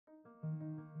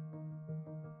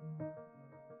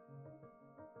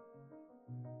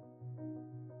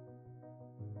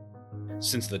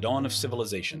Since the dawn of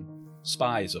civilization,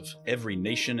 spies of every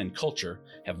nation and culture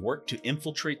have worked to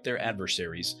infiltrate their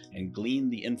adversaries and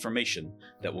glean the information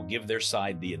that will give their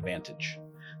side the advantage.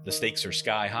 The stakes are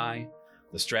sky high,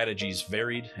 the strategies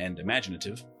varied and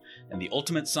imaginative, and the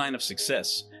ultimate sign of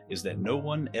success is that no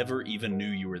one ever even knew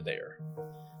you were there.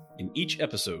 In each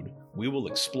episode, we will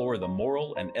explore the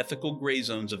moral and ethical gray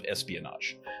zones of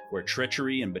espionage, where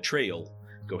treachery and betrayal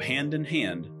go hand in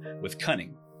hand with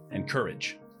cunning and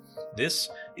courage. This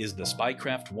is the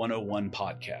Spycraft 101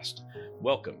 podcast.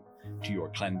 Welcome to your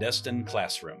clandestine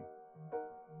classroom.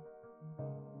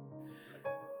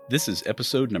 This is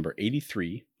episode number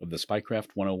 83 of the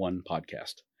Spycraft 101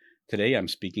 podcast. Today I'm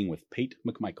speaking with Pate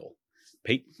McMichael.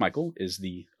 Pate McMichael is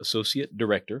the Associate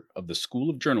Director of the School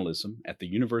of Journalism at the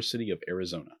University of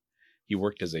Arizona. He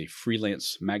worked as a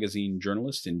freelance magazine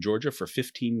journalist in Georgia for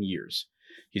 15 years.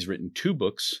 He's written 2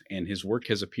 books, and his work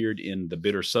has appeared in The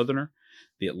Bitter Southerner,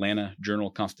 the Atlanta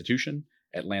Journal-Constitution,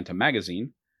 Atlanta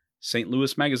Magazine, St.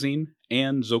 Louis Magazine,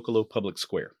 and Zocalo Public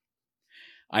Square.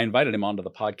 I invited him onto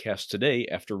the podcast today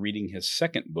after reading his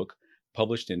second book,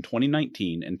 published in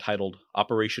 2019, entitled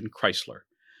Operation Chrysler: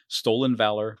 Stolen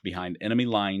Valor Behind Enemy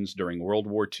Lines During World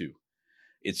War II.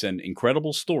 It's an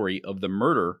incredible story of the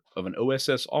murder of an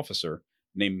OSS officer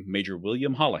named Major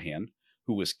William Holohan,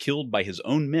 who was killed by his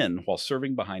own men while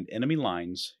serving behind enemy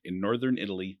lines in northern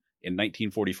Italy in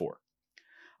 1944.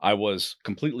 I was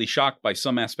completely shocked by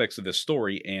some aspects of this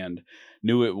story and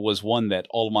knew it was one that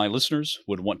all of my listeners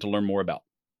would want to learn more about.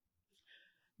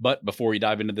 But before we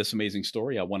dive into this amazing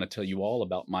story, I want to tell you all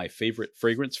about my favorite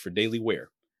fragrance for daily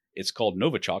wear. It's called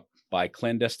Novichok by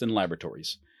Clandestine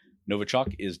Laboratories.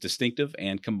 Novichok is distinctive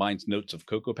and combines notes of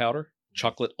cocoa powder,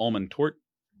 chocolate almond tort,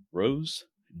 rose,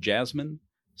 jasmine,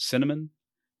 cinnamon,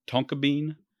 tonka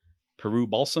bean, Peru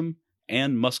balsam,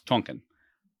 and musk tonkan.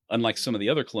 Unlike some of the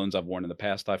other colognes I've worn in the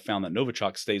past, I've found that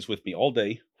Novichok stays with me all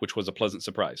day, which was a pleasant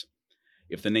surprise.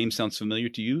 If the name sounds familiar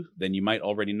to you, then you might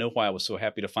already know why I was so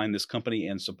happy to find this company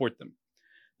and support them.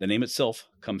 The name itself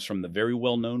comes from the very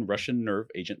well-known Russian nerve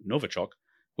agent Novichok,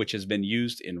 which has been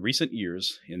used in recent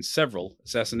years in several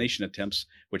assassination attempts,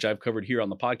 which I've covered here on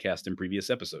the podcast in previous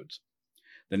episodes.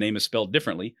 The name is spelled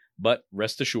differently, but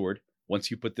rest assured, once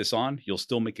you put this on, you'll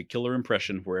still make a killer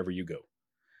impression wherever you go.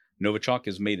 Novichok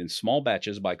is made in small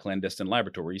batches by Clandestine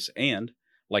Laboratories and,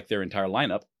 like their entire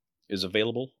lineup, is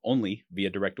available only via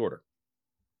direct order.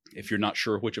 If you're not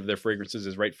sure which of their fragrances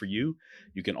is right for you,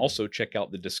 you can also check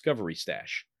out the Discovery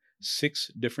Stash,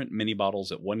 6 different mini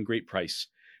bottles at one great price,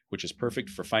 which is perfect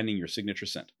for finding your signature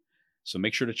scent. So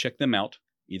make sure to check them out,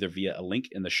 either via a link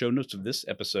in the show notes of this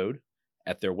episode,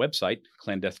 at their website,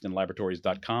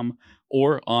 clandestinelaboratories.com,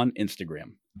 or on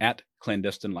Instagram, at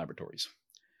Clandestine Laboratories.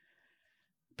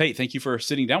 Pate, thank you for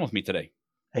sitting down with me today.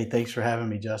 Hey, thanks for having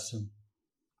me, Justin.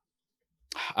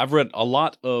 I've read a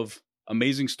lot of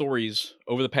amazing stories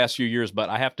over the past few years, but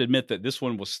I have to admit that this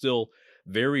one was still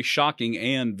very shocking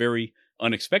and very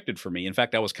unexpected for me. In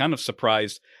fact, I was kind of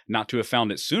surprised not to have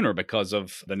found it sooner because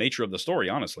of the nature of the story,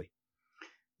 honestly.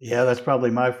 Yeah, that's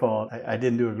probably my fault. I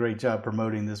didn't do a great job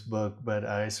promoting this book, but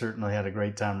I certainly had a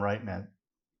great time writing it.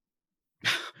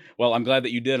 Well, I'm glad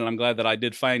that you did, and I'm glad that I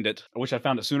did find it. I wish I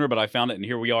found it sooner, but I found it, and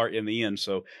here we are in the end.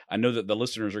 So I know that the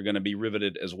listeners are going to be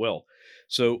riveted as well.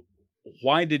 So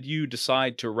why did you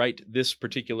decide to write this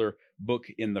particular book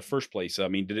in the first place? I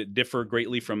mean, did it differ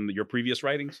greatly from your previous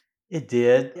writings? It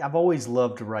did. I've always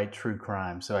loved to write true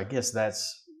crime, so I guess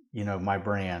that's, my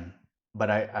brand. But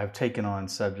I've taken on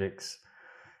subjects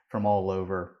from all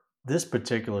over. This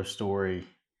particular story,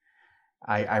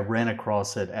 I ran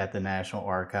across it at the National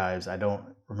Archives. I don't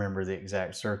remember the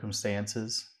exact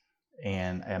circumstances,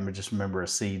 and I just remember a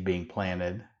seed being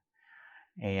planted.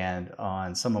 And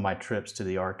on some of my trips to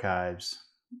the archives,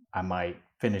 I might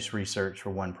finish research for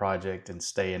one project and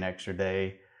stay an extra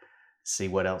day, see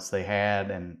what else they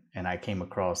had, and I came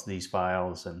across these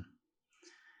files, and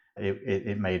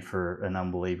it made for an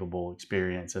unbelievable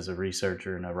experience as a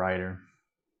researcher and a writer.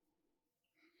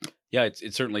 Yeah,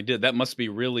 it certainly did. That must be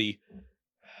really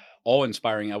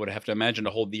awe-inspiring, I would have to imagine,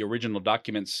 to hold the original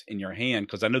documents in your hand,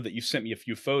 because I know that you sent me a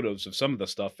few photos of some of the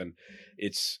stuff, and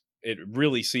it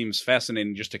really seems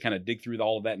fascinating just to kind of dig through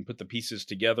all of that and put the pieces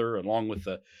together, along with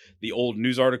the old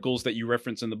news articles that you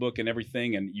reference in the book and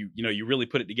everything, and you really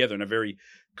put it together in a very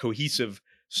cohesive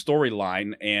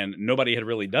storyline, and nobody had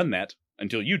really done that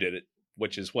until you did it,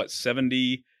 which is what,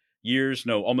 70 years,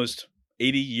 no, almost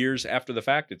 80 years after the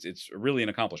fact. It's really an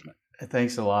accomplishment.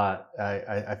 Thanks a lot.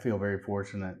 I feel very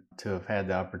fortunate to have had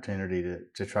the opportunity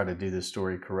to try to do this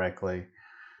story correctly.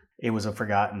 It was a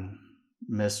forgotten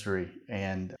mystery,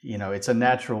 and it's a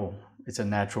natural it's a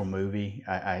natural movie.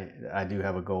 I do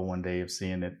have a goal one day of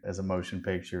seeing it as a motion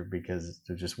picture because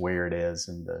of just where it is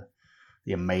and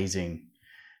the amazing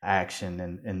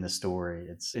action in the story.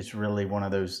 It's really one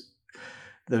of those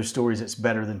stories that's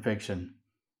better than fiction.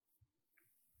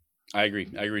 I agree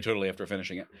totally after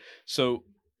finishing it. So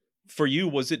for you,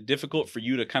 was it difficult for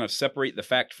you to kind of separate the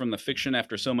fact from the fiction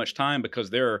after so much time? Because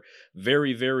there are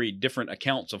very, very different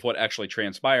accounts of what actually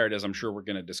transpired, as I'm sure we're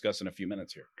going to discuss in a few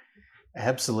minutes here.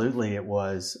 Absolutely, it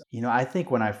was. I think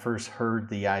when I first heard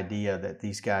the idea that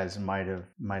these guys might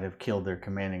have killed their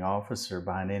commanding officer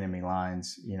behind enemy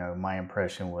lines, my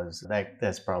impression was that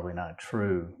that's probably not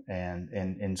true,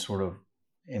 and sort of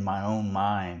in my own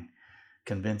mind,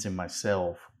 convincing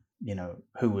myself,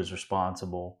 who was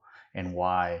responsible and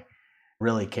why,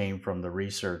 really came from the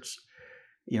research.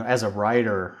 As a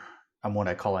writer, I'm what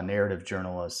I call a narrative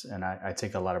journalist, and I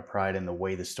take a lot of pride in the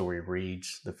way the story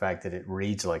reads, the fact that it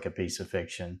reads like a piece of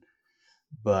fiction.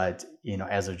 But,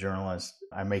 as a journalist,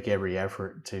 I make every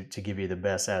effort to give you the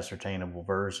best ascertainable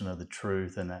version of the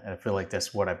truth, and I feel like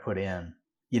that's what I put in.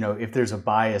 If there's a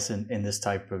bias in this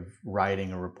type of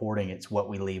writing or reporting, it's what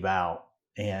we leave out.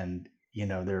 And,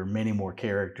 there are many more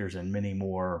characters and many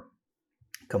more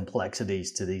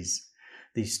complexities to these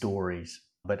stories.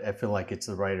 But I feel like it's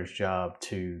the writer's job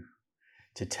to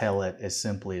tell it as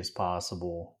simply as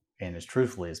possible and as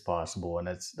truthfully as possible, and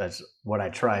that's what I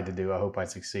tried to do. I hope I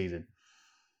succeeded.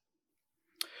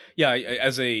 Yeah,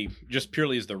 just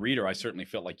purely as the reader, I certainly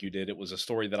felt like you did. It was a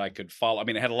story that I could follow. I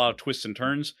mean, it had a lot of twists and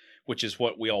turns, which is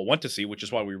what we all want to see, which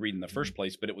is why we read in the first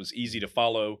place, but it was easy to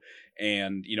follow.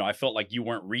 And, I felt like you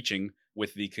weren't reaching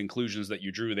with the conclusions that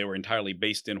you drew. They were entirely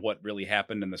based in what really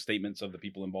happened and the statements of the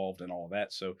people involved and all of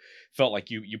that. So felt like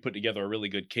you put together a really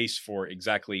good case for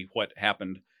exactly what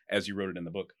happened as you wrote it in the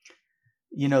book.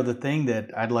 The thing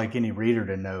that I'd like any reader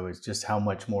to know is just how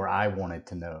much more I wanted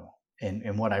to know.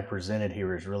 And what I presented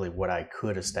here is really what I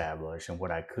could establish and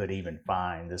what I could even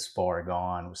find this far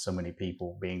gone with so many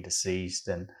people being deceased.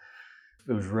 And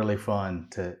it was really fun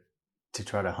to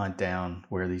try to hunt down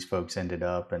where these folks ended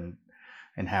up and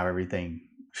how everything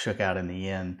shook out in the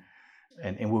end.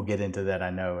 And we'll get into that, I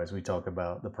know, as we talk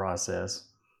about the process.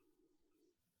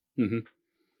 Mm-hmm.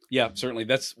 Yeah, certainly.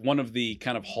 That's one of the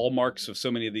kind of hallmarks of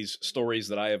so many of these stories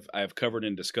that I have covered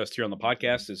and discussed here on the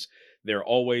podcast is they're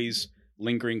always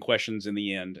lingering questions in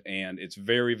the end. And it's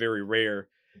very, very rare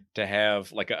to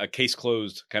have like a case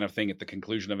closed kind of thing at the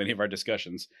conclusion of any of our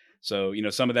discussions. So,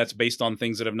 some of that's based on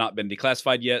things that have not been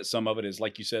declassified yet. Some of it is,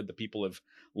 like you said, the people have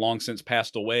long since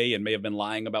passed away and may have been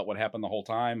lying about what happened the whole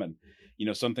time. And,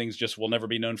 some things just will never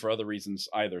be known for other reasons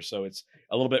either. So it's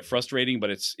a little bit frustrating, but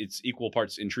it's equal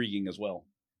parts intriguing as well.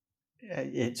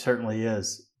 It certainly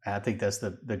is. I think that's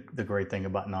the great thing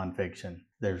about nonfiction.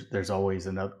 There's always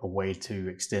a way to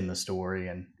extend the story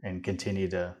and continue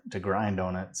to grind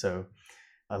on it. So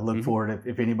I look forward,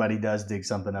 if anybody does dig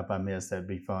something up I missed, that'd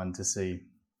be fun to see.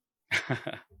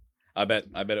 I bet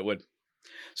it would.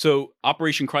 So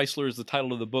Operation Chrysler is the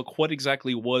title of the book. What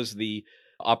exactly was the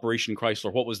Operation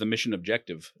Chrysler? What was the mission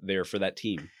objective there for that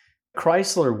team?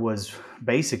 Chrysler was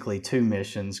basically two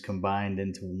missions combined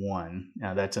into one.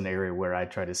 Now, that's an area where I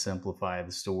try to simplify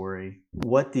the story.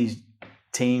 What these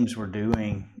teams were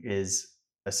doing is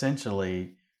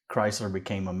essentially Chrysler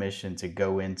became a mission to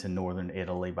go into northern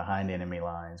Italy behind enemy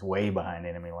lines, way behind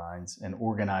enemy lines, and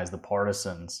organize the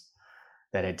partisans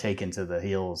that had taken to the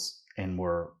hills and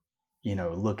were,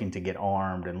 looking to get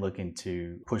armed and looking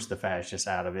to push the fascists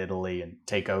out of Italy and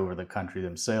take over the country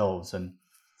themselves. And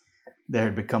there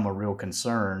had become a real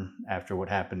concern after what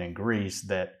happened in Greece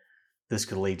that this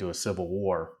could lead to a civil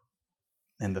war.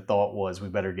 And the thought was we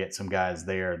better get some guys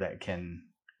there that can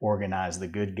organize the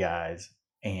good guys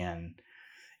and,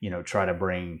 try to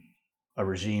bring a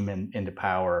regime into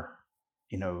power,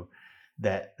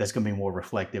 that's going to be more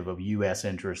reflective of U.S.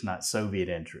 interests, not Soviet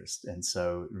interests. And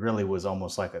so it really was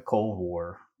almost like a Cold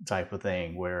War type of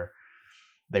thing where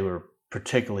they were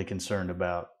particularly concerned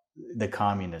about the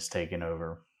communists taking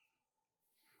over.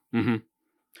 Mm-hmm.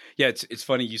 Yeah, it's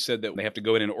funny you said that they have to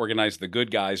go in and organize the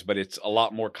good guys, but it's a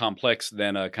lot more complex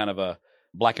than a kind of a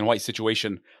black and white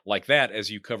situation like that, as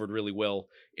you covered really well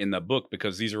in the book,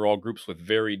 because these are all groups with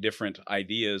very different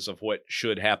ideas of what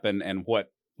should happen and what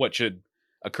should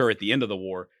occur at the end of the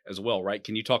war as well, right?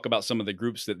 Can you talk about some of the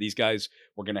groups that these guys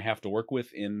were going to have to work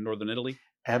with in northern Italy?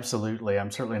 Absolutely. I'm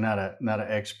certainly not an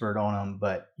expert on them,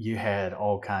 but you had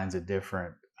all kinds of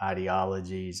different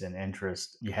ideologies and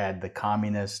interests. You had the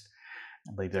communists,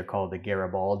 I believe they're called the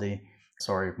Garibaldi.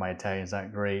 Sorry if my Italian's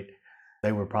not great.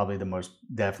 They were probably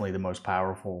definitely the most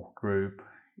powerful group.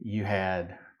 You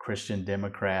had Christian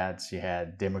Democrats, you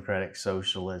had Democratic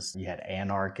Socialists, you had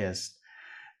anarchists.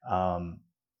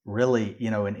 Really,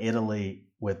 in Italy,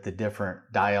 with the different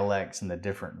dialects and the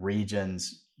different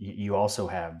regions, you also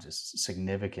have just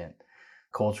significant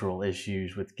cultural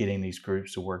issues with getting these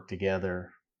groups to work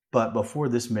together. But before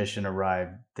this mission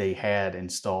arrived, they had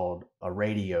installed a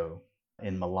radio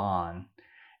in Milan,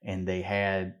 and they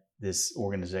had this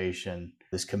organization,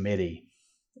 this committee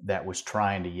that was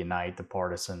trying to unite the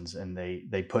partisans, and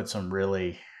they put some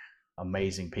really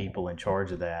amazing people in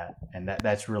charge of that, and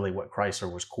that's really what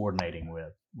Chrysler was coordinating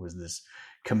with, was this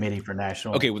committee for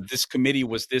national. Okay, with this committee,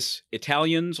 was this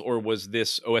Italians or was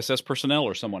this OSS personnel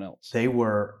or someone else? They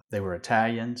were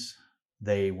Italians.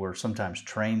 They were sometimes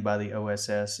trained by the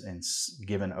OSS and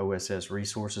given OSS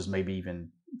resources, maybe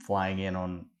even flying in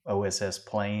on OSS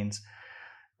planes.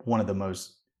 One of the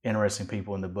most interesting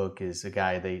people in the book is a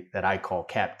guy that I call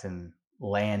Captain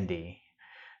Landy.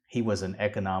 He was an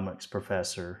economics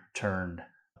professor turned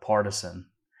partisan,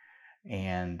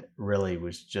 and really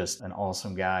was just an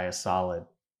awesome guy, a solid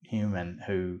human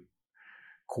who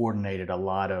coordinated a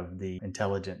lot of the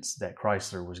intelligence that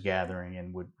Chrysler was gathering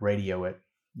and would radio it,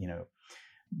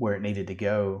 where it needed to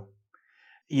go.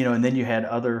 And then you had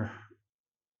other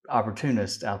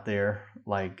opportunists out there,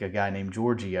 like a guy named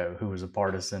Giorgio, who was a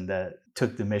partisan that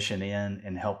took the mission in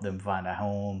and helped them find a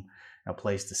home, a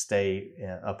place to stay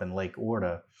up in Lake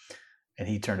Orta. And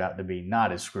he turned out to be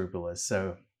not as scrupulous.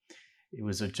 So it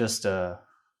was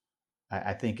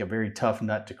I think, a very tough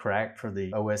nut to crack for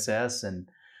the OSS. And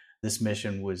this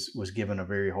mission was given a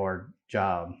very hard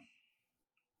job.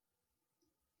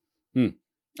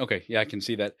 Okay, yeah, I can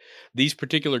see that. These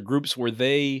particular groups, were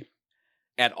they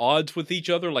at odds with each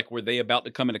other? Like, were they about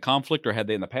to come into conflict, or had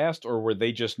they in the past, or were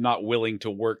they just not willing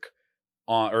to work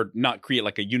on, or not create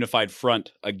like a unified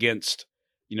front against,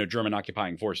 German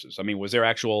occupying forces? I mean, was there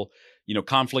actual,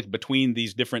 conflict between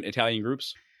these different Italian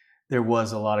groups? There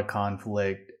was a lot of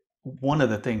conflict. One of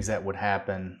the things that would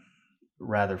happen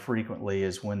rather frequently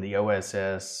is when the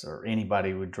OSS or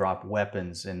anybody would drop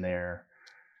weapons in there,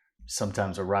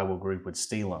 sometimes a rival group would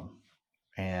steal them,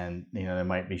 and they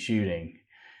might be shooting.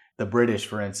 The British,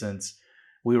 for instance,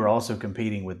 we were also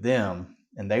competing with them,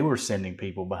 and they were sending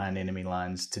people behind enemy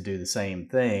lines to do the same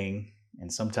thing,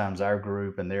 and sometimes our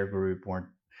group and their group weren't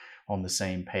on the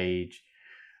same page.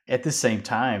 At the same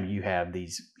time, you have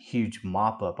these huge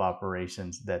mop-up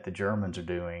operations that the Germans are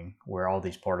doing, where all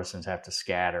these partisans have to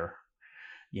scatter,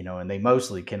 and they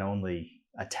mostly can only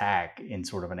attack in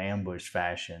sort of an ambush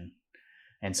fashion.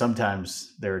 And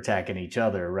sometimes they're attacking each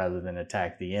other rather than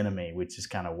attack the enemy, which is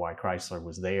kind of why Chrysler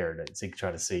was there, to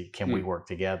try to see, can we work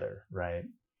together, right?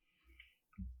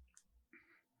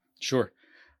 Sure.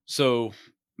 So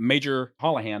Major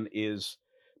Holohan is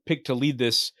picked to lead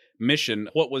this mission.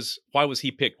 Why was he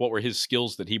picked? What were his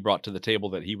skills that he brought to the table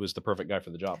that he was the perfect guy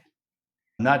for the job?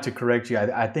 Not to correct you,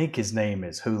 I think his name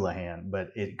is Houlihan, but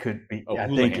it could be. I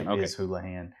think it is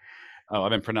Houlihan. Oh,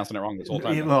 I've been pronouncing it wrong this whole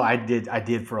time. Well, I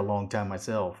did for a long time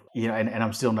myself. And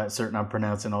I'm still not certain I'm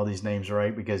pronouncing all these names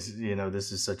right, because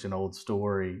this is such an old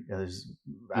story.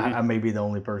 I may be the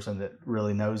only person that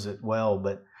really knows it well,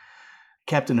 but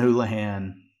Captain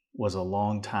Houlihan was a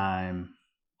long-time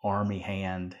Army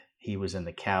hand. He was in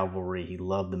the cavalry. He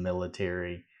loved the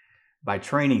military. By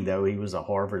training, though, he was a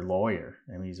Harvard lawyer.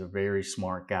 I mean, he's a very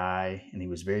smart guy, and he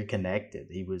was very connected.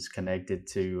 He was connected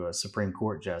to Supreme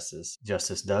Court Justice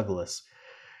Douglas.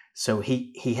 So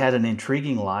he had an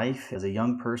intriguing life. As a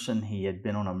young person, he had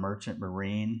been on a merchant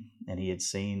marine, and he had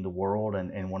seen the world.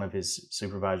 And one of his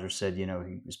supervisors said, he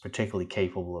was particularly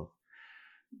capable of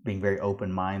being very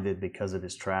open-minded because of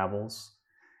his travels.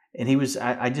 And he was,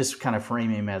 I just kind of frame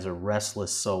him as a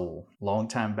restless soul,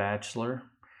 longtime bachelor,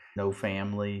 no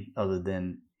family other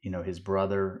than, his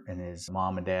brother and his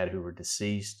mom and dad who were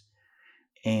deceased.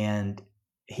 And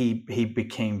he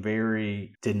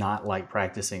did not like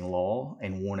practicing law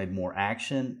and wanted more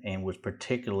action, and was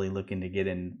particularly looking to get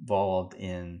involved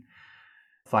in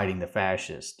fighting the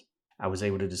fascists. I was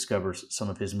able to discover some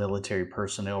of his military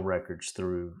personnel records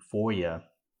through FOIA,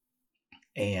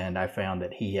 and I found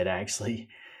that he had actually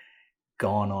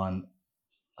gone on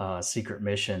a secret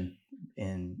mission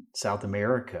in South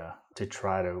America to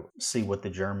try to see what the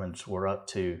Germans were up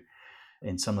to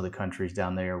in some of the countries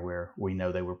down there where we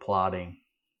know they were plotting.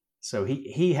 So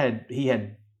he had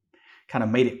kind of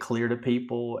made it clear to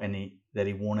people that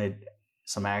he wanted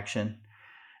some action.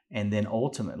 And then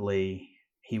ultimately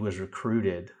he was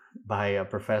recruited by a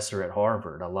professor at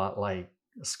Harvard, a lot like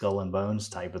a Skull and Bones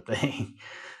type of thing.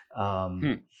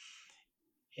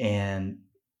 And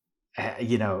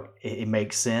it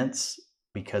makes sense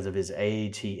because of his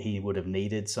age. He would have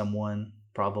needed someone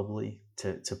probably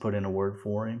to put in a word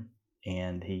for him,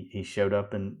 and he showed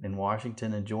up in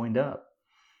Washington and joined up.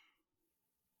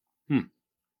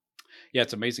 Yeah,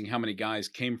 it's amazing how many guys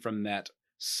came from that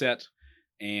set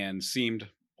and seemed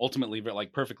ultimately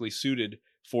like perfectly suited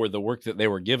for the work that they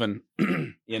were given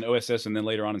in OSS and then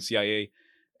later on in CIA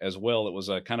as well. It was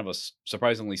a kind of a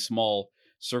surprisingly small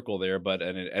circle there, but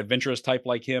an adventurous type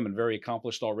like him and very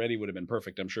accomplished already would have been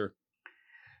perfect, I'm sure.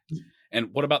 And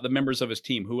what about the members of his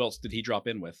team? Who else did he drop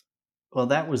in with? Well,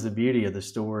 that was the beauty of the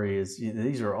story, is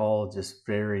these are all just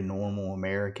very normal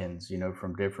Americans,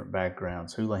 from different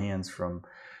backgrounds. Houlihan's from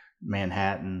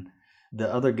Manhattan.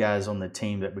 The other guys on the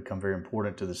team that become very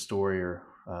important to the story are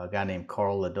a guy named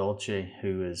Carl LaDolce,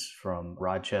 who is from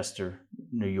Rochester,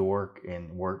 New York,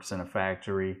 and works in a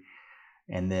factory.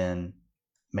 And then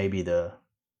maybe the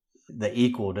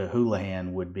equal to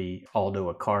Houlihan would be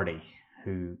Aldo Accardi,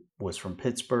 who was from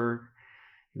Pittsburgh.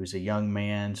 He was a young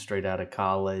man straight out of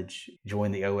college,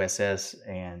 joined the OSS,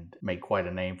 and made quite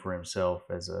a name for himself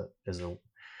as a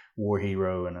war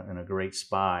hero and a great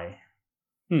spy.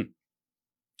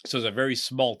 So it's a very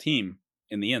small team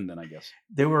in the end, then, I guess.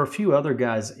 There were a few other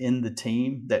guys in the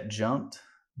team that jumped,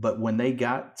 but when they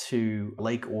got to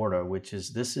Lake Orta,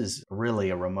 this is really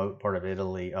a remote part of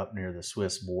Italy up near the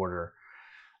Swiss border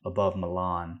above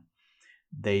Milan,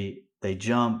 they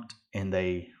jumped, and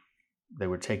they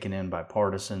were taken in by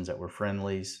partisans that were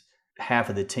friendlies. Half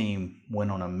of the team went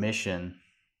on a mission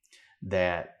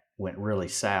that went really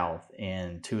south,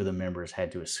 and two of the members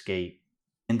had to escape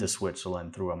into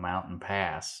Switzerland through a mountain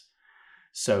pass.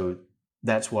 So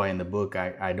that's why in the book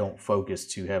I don't focus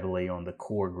too heavily on the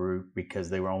core group, because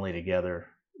they were only together,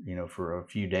 for a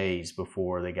few days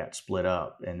before they got split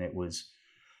up. And it was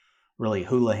really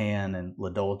Houlihan and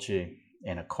LaDolce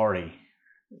and Accardi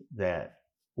that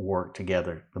worked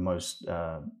together the most,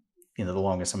 the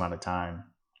longest amount of time.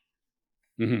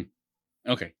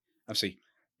 Mm-hmm. Okay, I see.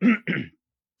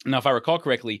 Now, if I recall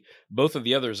correctly, both of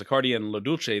the others, Accardi and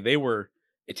LaDolce, they were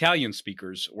Italian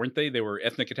speakers, weren't they? They were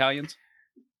ethnic Italians?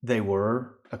 They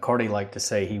were. Accardi liked to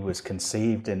say he was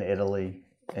conceived in Italy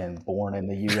and born in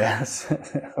the U.S.,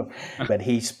 but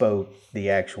he spoke the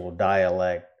actual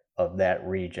dialect of that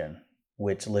region,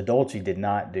 which LaDolce did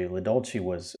not do. LaDolce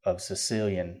was of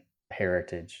Sicilian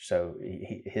heritage, so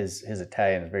his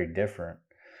Italian is very different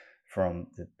from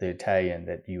the Italian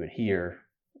that you would hear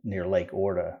near Lake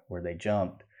Orta where they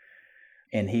jumped.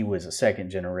 And he was a second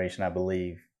generation, I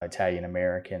believe, Italian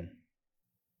American.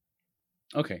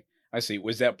 Okay, I see.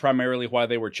 Was that primarily why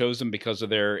they were chosen, because of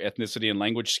their ethnicity and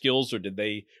language skills, or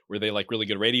were they like really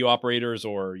good radio operators,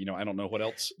 or I don't know what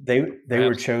else? They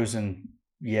were chosen,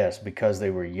 yes, because they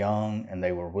were young and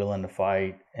they were willing to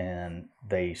fight and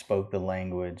they spoke the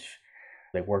language.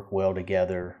 They worked well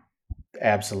together.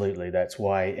 Absolutely, that's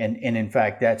why. And in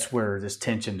fact, that's where this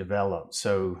tension developed.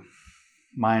 So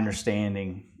my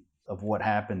understanding of what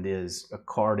happened is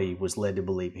Accardi was led to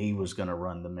believe he was going to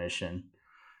run the mission,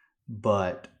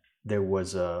 but there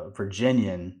was a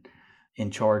Virginian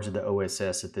in charge of the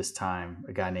OSS at this time,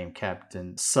 a guy named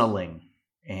Captain Sulling,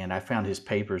 and I found his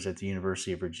papers at the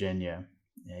University of Virginia.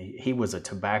 He was a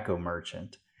tobacco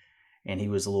merchant, and he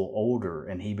was a little older,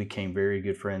 and he became very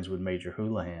good friends with Major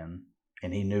Houlihan,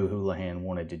 and he knew Houlihan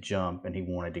wanted to jump and he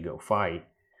wanted to go fight.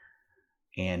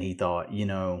 And he thought,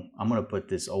 I'm going to put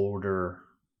this older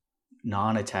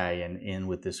non-Italian in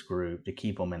with this group to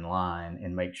keep them in line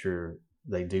and make sure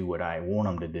they do what I want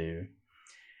them to do.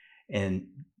 And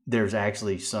there's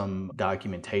actually some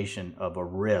documentation of a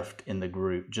rift in the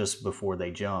group just before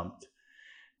they jumped.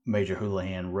 Major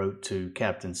Houlihan wrote to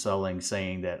Captain Sulling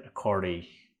saying that Accardi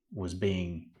was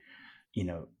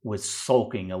was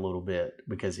sulking a little bit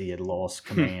because he had lost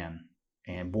command.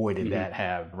 And boy, did that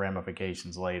have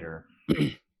ramifications later.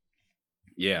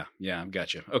 Yeah,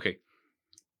 gotcha. Okay.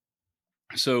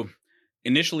 So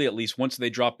initially, at least, once they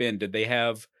drop in, did they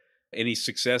have any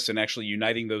success in actually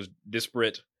uniting those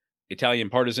disparate Italian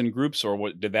partisan groups,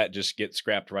 or did that just get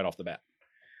scrapped right off the bat?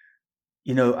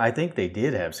 I think they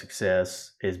did have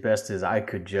success, as best as I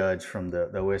could judge from the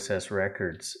OSS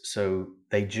records. So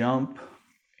they jump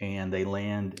and they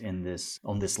land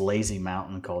on this lazy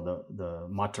mountain called the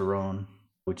Matterhorn,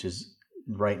 which is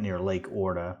right near Lake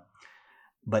Orta.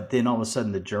 But then all of a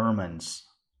sudden the Germans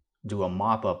do a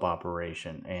mop-up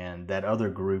operation, and that other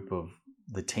group of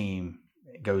the team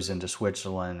goes into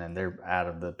Switzerland and they're out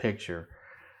of the picture.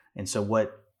 And so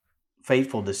what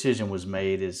fateful decision was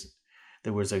made is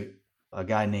there was a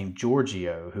guy named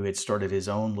Giorgio who had started his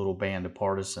own little band of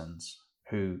partisans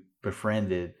who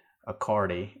befriended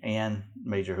Accardi and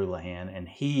Major Houlihan, and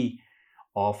he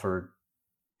offered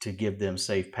to give them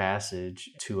safe passage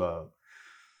to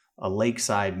a a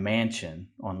lakeside mansion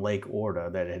on Lake Orta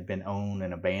that had been owned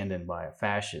and abandoned by a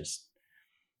fascist.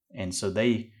 And so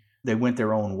they went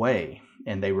their own way,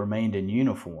 and they remained in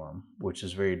uniform, which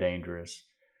is very dangerous,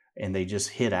 and they just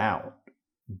hid out.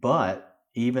 But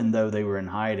even though they were in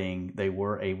hiding, they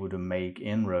were able to make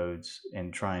inroads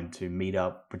and trying to meet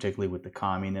up, particularly with the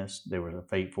communists. There was a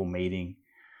fateful meeting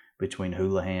between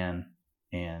Houlihan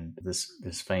and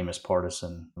this famous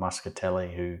partisan,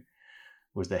 Moscatelli, who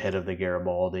was the head of the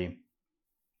Garibaldi.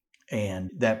 And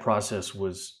that process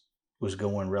was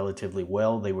going relatively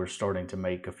well. They were starting to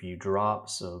make a few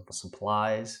drops of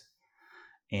supplies.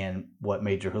 And what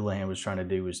Major Houlihan was trying to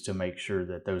do was to make sure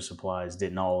that those supplies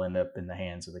didn't all end up in the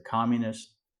hands of the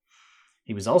communists.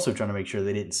 He was also trying to make sure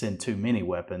they didn't send too many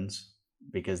weapons,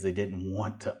 because they didn't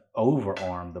want to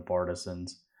overarm the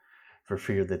partisans for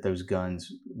fear that those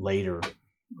guns later,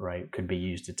 right, could be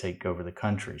used to take over the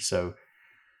country. So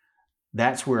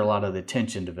that's where a lot of the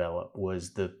tension developed,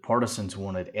 was the partisans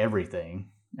wanted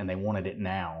everything, and they wanted it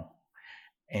now.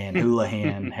 And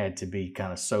Houlihan had to be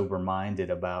kind of sober-minded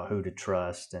about who to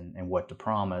trust and what to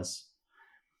promise.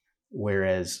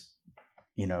 Whereas,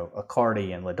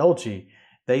 Accardi and La Dolce,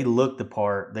 they looked the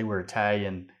part. They were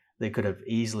Italian. They could have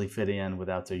easily fit in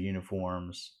without their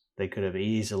uniforms. They could have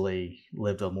easily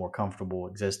lived a more comfortable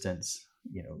existence,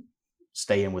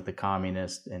 staying with the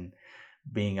communists and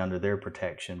being under their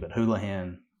protection. But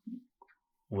Houlihan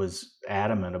was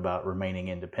adamant about remaining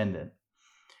independent.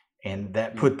 And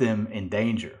that put them in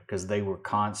danger, because they were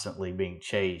constantly being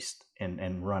chased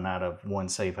and run out of one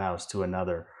safe house to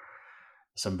another.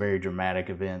 Some very dramatic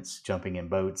events, jumping in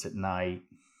boats at night.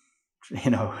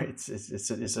 It's a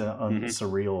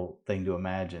surreal thing to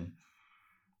imagine.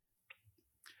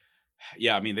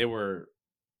 Yeah, I mean, they were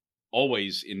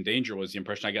always in danger, was the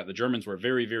impression I got. The Germans were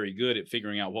very, very good at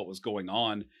figuring out what was going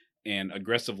on and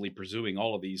aggressively pursuing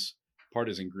all of these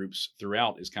partisan groups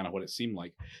throughout, is kind of what it seemed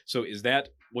like. So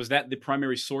was that the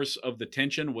primary source of the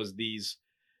tension? Was these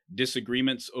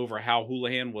disagreements over how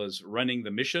Houlihan was running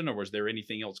the mission, or was there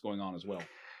anything else going on as well?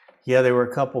 Yeah, there were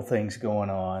a couple things going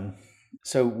on.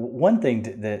 So one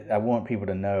thing that I want people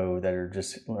to know that are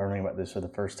just learning about this for the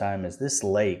first time is this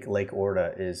Lake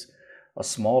Orta, is a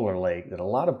smaller lake that a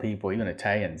lot of people, even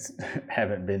Italians,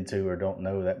 haven't been to or don't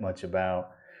know that much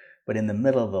about. But in the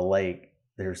middle of the lake,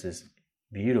 there's this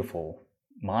beautiful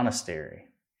monastery,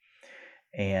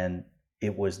 and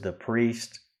it was the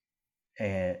priest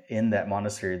in that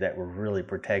monastery that were really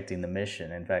protecting the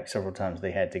mission. In fact, several times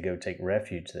they had to go take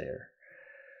refuge there.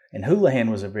 And Houlihan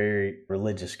was a very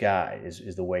religious guy,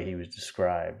 is the way he was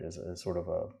described, as a sort of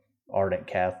a ardent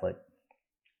Catholic.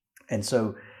 And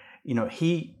so,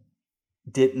 he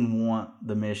didn't want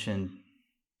the mission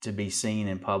to be seen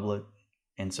in public.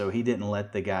 And so he didn't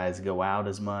let the guys go out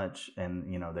as much.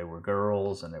 And, there were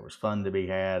girls and there was fun to be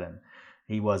had. And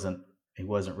he wasn't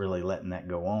really letting that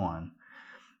go on.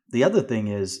 The other thing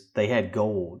is they had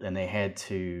gold, and they had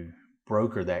to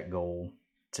broker that gold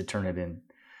to turn it in,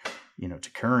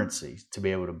 to currency, to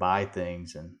be able to buy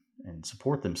things and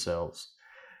support themselves.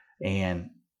 And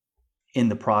in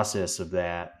the process of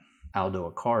that,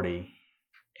 Aldo Accardi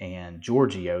and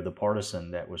Giorgio, the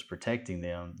partisan that was protecting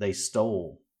them, they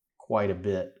stole quite a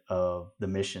bit of the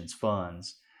mission's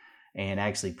funds and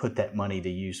actually put that money to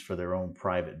use for their own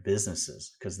private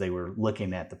businesses, because they were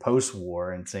looking at the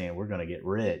post-war and saying, we're going to get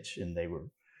rich. And they were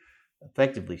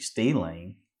effectively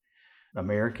stealing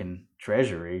American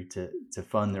treasury to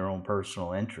fund their own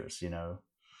personal interests, And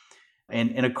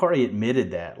Accardi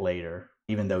admitted that later,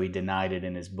 even though he denied it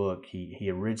in his book. He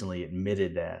originally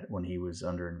admitted that when he was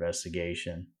under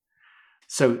investigation.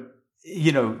 So,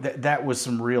 that was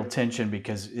some real tension,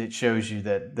 because it shows you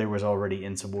that there was already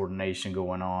insubordination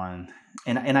going on.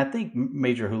 And I think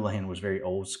Major Houlihan was very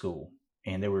old school,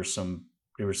 and there were some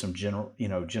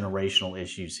generational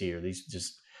issues here.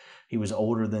 He was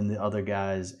older than the other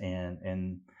guys,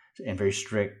 and very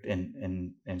strict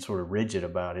and sort of rigid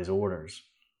about his orders.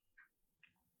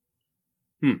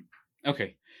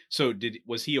 Okay. So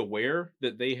was he aware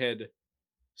that they had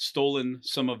stolen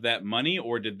some of that money,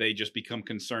 or did they just become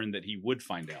concerned that he would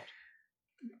find out?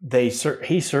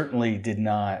 He certainly did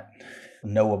not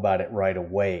know about it right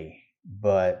away,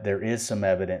 but there is some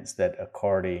evidence that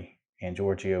Accardi and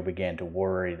Giorgio began to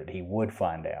worry that he would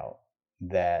find out,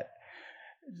 that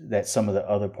some of the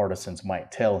other partisans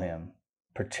might tell him,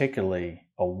 particularly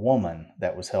a woman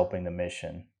that was helping the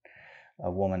mission, a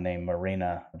woman named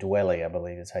Marina Duelli, I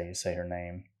believe is how you say her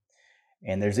name.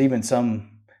 And there's even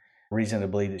some reason to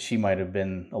believe that she might have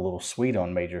been a little sweet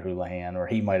on Major Houlihan, or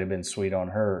he might have been sweet on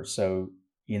her. So,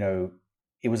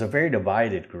 it was a very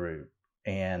divided group,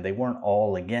 and they weren't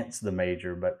all against the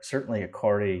Major, but certainly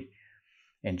Accardi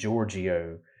and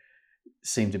Giorgio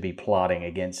seemed to be plotting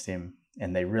against him,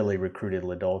 and they really recruited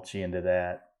La Dolce into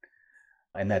that.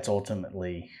 And that's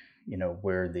ultimately,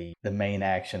 where the main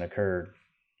action occurred.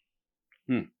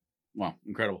 Wow,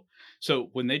 incredible. So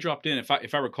when they dropped in, if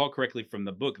I recall correctly from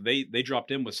the book, they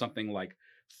dropped in with something like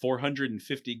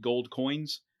 450 gold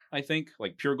coins, I think,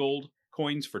 like pure gold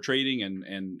coins for trading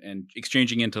and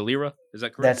exchanging into lira. Is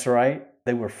that correct? That's right.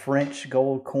 They were French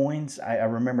gold coins. I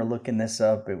remember looking this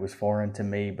up. It was foreign to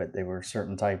me, but they were a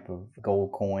certain type of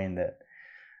gold coin that,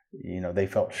 they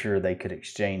felt sure they could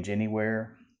exchange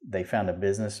anywhere. They found a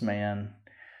businessman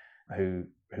who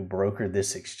brokered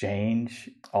this exchange.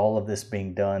 All of this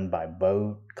being done by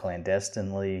boat,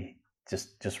 clandestinely,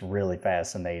 just really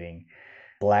fascinating.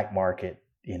 Black market,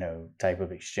 type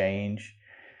of exchange.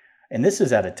 And this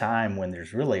is at a time when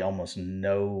there's really almost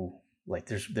no, like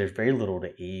there's very little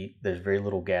to eat, there's very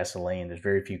little gasoline, there's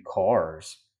very few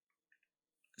cars.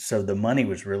 So the money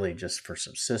was really just for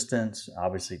subsistence,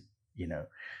 obviously,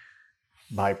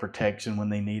 buy protection when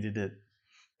they needed it.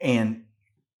 And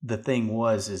the thing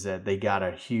is that they got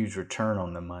a huge return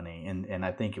on the money. And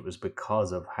I think it was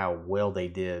because of how well they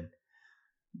did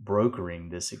brokering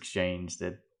this exchange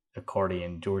that Accardi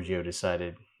and Giorgio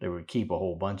decided they would keep a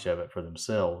whole bunch of it for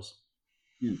themselves.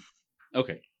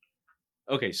 Okay.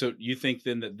 So you think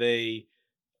then that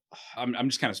I'm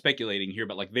just kind of speculating here,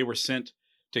 but like they were sent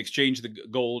to exchange the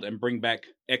gold and bring back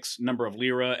X number of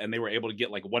lira, and they were able to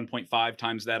get like 1.5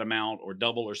 times that amount or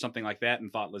double or something like that,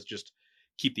 and thought, let's just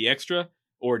keep the extra?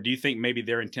 Or do you think maybe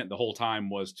their intent the whole time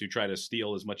was to try to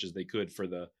steal as much as they could for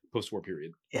the post-war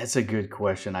period? It's a good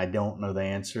question. I don't know the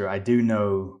answer. I do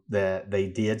know that they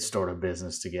did start a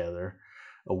business together,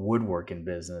 a woodworking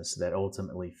business that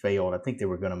ultimately failed. I think they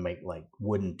were going to make like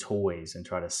wooden toys and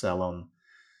try to sell them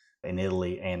in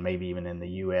Italy and maybe even in the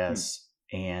US.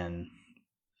 And,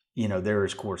 there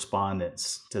is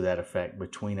correspondence to that effect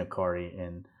between Accardi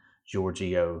and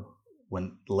Giorgio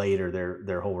when later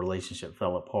their whole relationship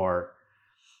fell apart.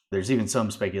 There's even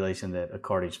some speculation that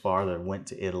Accardi's father went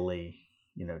to Italy,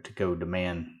 to go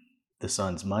demand the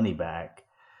son's money back.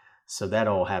 So that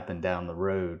all happened down the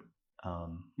road.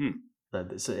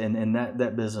 But and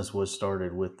that business was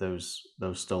started with those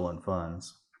stolen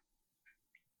funds.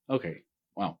 Okay.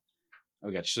 Wow.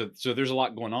 Okay. So there's a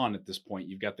lot going on at this point.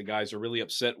 You've got the guys who are really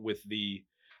upset with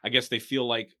I guess they feel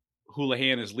like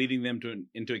Houlihan is leading them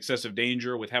into excessive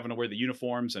danger with having to wear the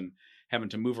uniforms and having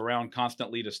to move around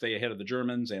constantly to stay ahead of the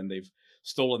Germans, and they've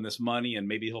stolen this money, and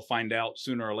maybe he'll find out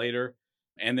sooner or later.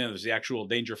 And then there's the actual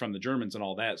danger from the Germans and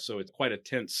all that. So it's quite a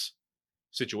tense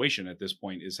situation at this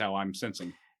point, is how I'm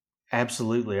sensing.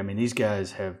 Absolutely. I mean, these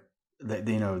guys have,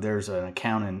 there's an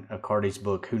account in Accardi's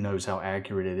book, who knows how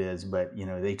accurate it is, but,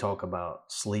 they talk about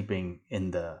sleeping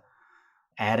in the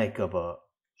attic of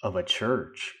a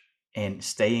church and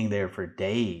staying there for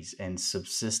days and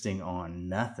subsisting on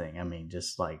nothing. I mean,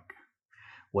 just like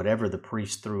whatever the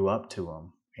priest threw up to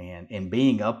them, and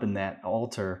being up in that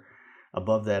altar,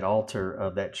 above that altar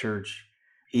of that church,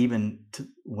 even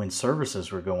when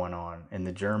services were going on and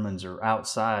the Germans are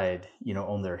outside,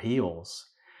 on their heels,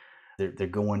 they're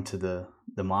going to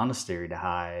the monastery to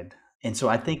hide. And so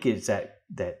I think it's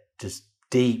that just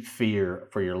deep fear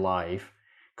for your life,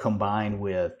 combined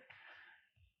with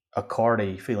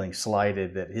Accardi feeling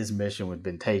slighted that his mission had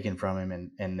been taken from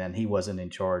him, and then he wasn't in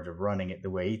charge of running it the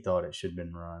way he thought it should have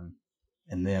been run.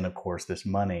 And then, of course, this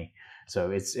money.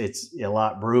 So it's a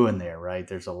lot brewing there, right?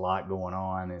 There's a lot going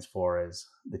on as far as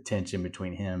the tension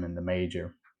between him and the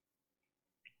major.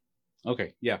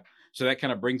 Okay, yeah. So that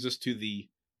kind of brings us to the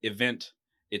event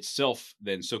itself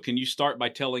then. So can you start by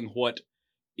telling what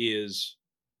is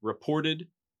reported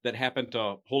that happened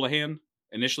to Houlihan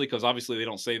initially? Because obviously they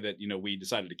don't say that, we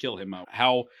decided to kill him.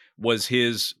 How was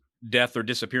his death or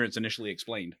disappearance initially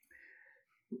explained?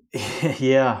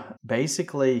 Yeah,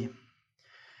 basically,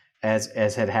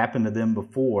 as had happened to them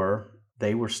before,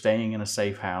 they were staying in a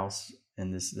safe house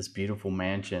in this beautiful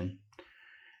mansion,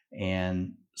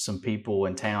 and some people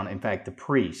in town, in fact, the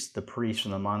priest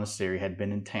from the monastery had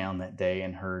been in town that day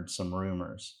and heard some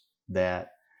rumors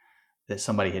that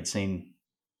somebody had seen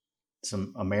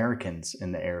some Americans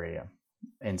in the area.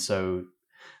 And so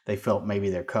they felt maybe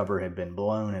their cover had been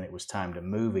blown and it was time to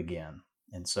move again.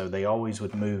 And so they always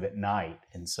would move at night.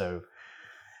 And so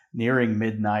nearing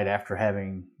midnight, after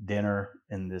having dinner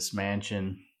in this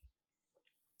mansion,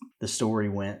 the story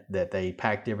went that they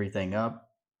packed everything up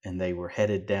and they were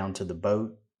headed down to the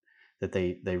boat, that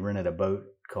they rented a boat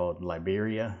called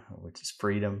Liberia, which is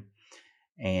freedom.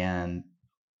 And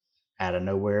out of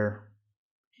nowhere,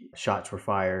 shots were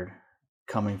fired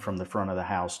coming from the front of the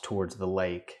house towards the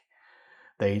lake.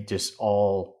 They just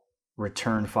all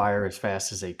returned fire as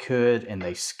fast as they could, and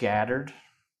they scattered.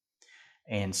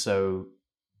 And so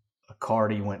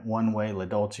Accardi went one way, La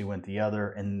Dolce went the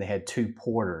other, and they had two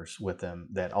porters with them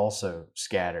that also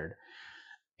scattered.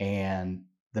 And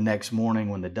the next morning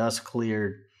when the dust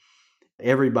cleared,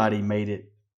 everybody made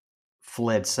it,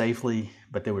 fled safely,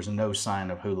 but there was no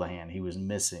sign of Houlihan. He was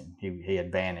missing. He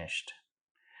had vanished.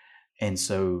 And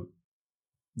so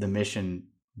the mission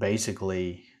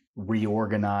basically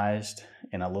reorganized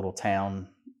in a little town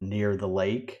near the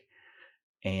lake.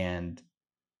 And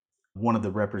one of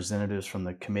the representatives from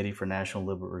the Committee for National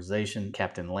Liberalization,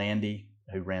 Captain Landy,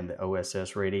 who ran the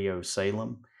OSS Radio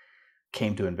Salem,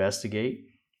 came to investigate.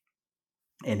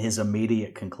 And his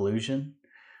immediate conclusion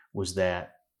was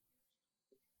that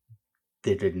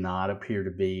there did not appear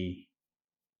to be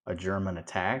a German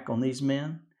attack on these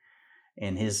men.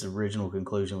 And his original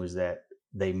conclusion was that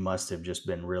they must have just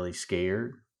been really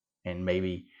scared, and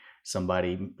maybe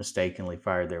somebody mistakenly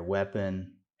fired their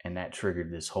weapon, and that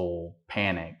triggered this whole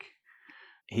panic.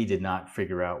 He did not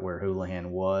figure out where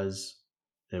Houlihan was.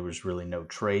 There was really no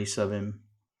trace of him.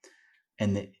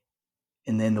 And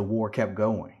then the war kept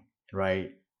going,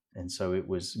 right? And so it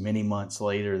was many months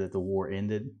later that the war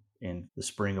ended in the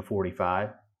spring of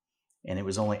 45. And it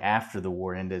was only after the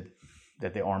war ended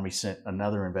that the Army sent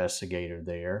another investigator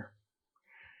there.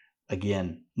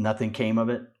 Again, nothing came of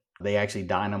it. They actually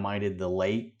dynamited the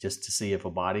lake just to see if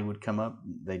a body would come up.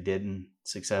 They didn't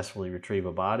successfully retrieve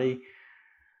a body.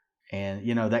 And,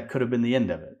 that could have been the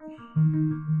end of it.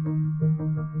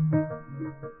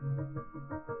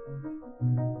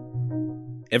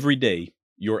 Every day,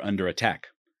 you're under attack,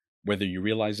 whether you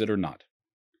realize it or not.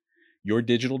 Your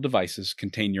digital devices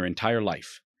contain your entire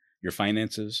life, your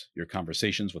finances, your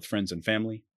conversations with friends and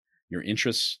family, your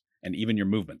interests, and even your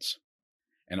movements.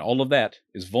 And all of that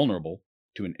is vulnerable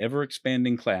to an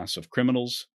ever-expanding class of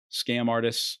criminals, scam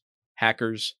artists,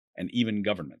 hackers, and even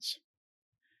governments.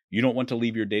 You don't want to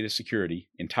leave your data security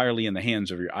entirely in the hands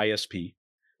of your ISP,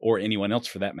 or anyone else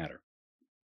for that matter.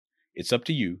 It's up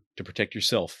to you to protect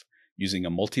yourself using a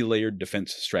multi-layered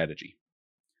defense strategy.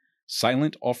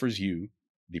 Cylint offers you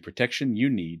the protection you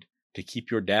need to keep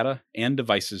your data and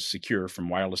devices secure from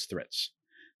wireless threats.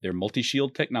 Their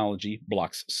multi-shield technology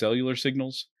blocks cellular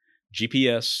signals,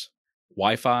 GPS,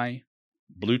 Wi-Fi,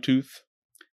 Bluetooth,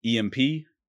 EMP,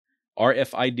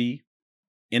 RFID,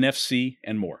 NFC,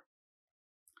 and more.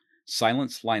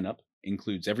 Cylint's lineup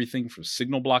includes everything from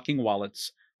signal-blocking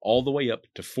wallets all the way up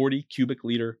to 40 cubic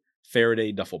liter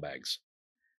Faraday duffel bags.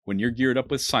 When you're geared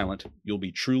up with Cylint, you'll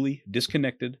be truly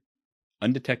disconnected,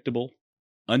 undetectable,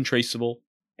 untraceable,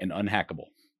 and unhackable.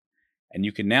 And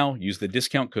you can now use the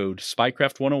discount code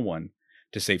SPYCRAFT101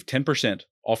 to save 10%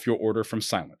 off your order from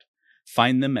Cylint.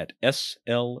 Find them at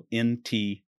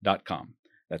slnt.com.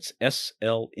 That's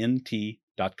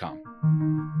slnt.com.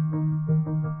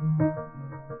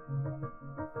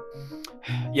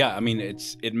 Yeah, I mean,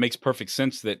 it makes perfect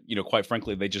sense that, quite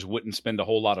frankly, they just wouldn't spend a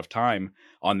whole lot of time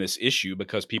on this issue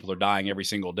because people are dying every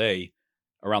single day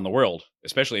around the world,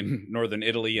 especially in northern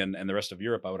Italy and the rest of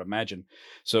Europe, I would imagine.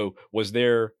 So was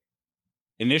there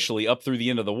initially, up through the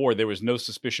end of the war, there was no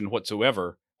suspicion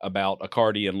whatsoever about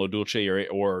Accardi and La Dolce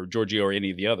or Giorgio or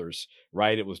any of the others,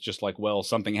 right? It was just like, well,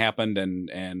 something happened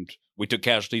and we took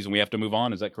casualties and we have to move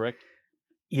on. Is that correct?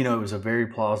 It was a very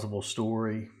plausible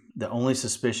story. The only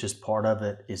suspicious part of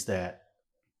it is that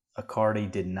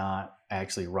Accardi did not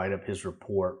actually write up his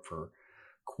report for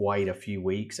quite a few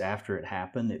weeks after it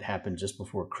happened. It happened just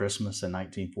before Christmas in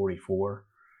 1944.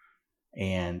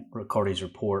 And Accardi's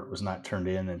report was not turned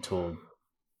in until,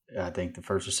 I think, the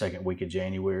first or second week of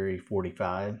January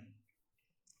 45.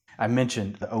 I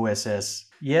mentioned the OSS.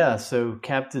 Yeah, so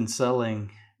Captain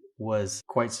Sulling was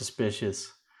quite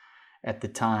suspicious at the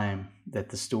time that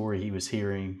the story he was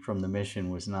hearing from the mission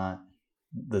was not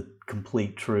the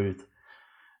complete truth.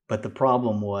 But the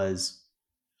problem was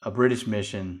a British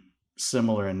mission,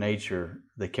 similar in nature,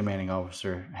 the commanding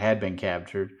officer had been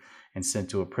captured and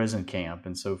sent to a prison camp.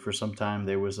 And so for some time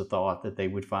there was a thought that they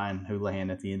would find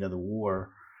Houlihan at the end of the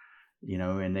war,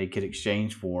 and they could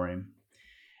exchange for him.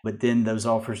 But then those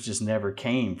offers just never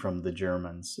came from the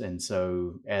Germans. And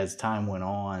so as time went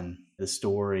on, the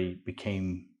story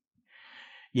became,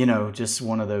 just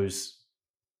one of those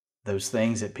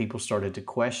things that people started to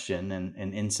question,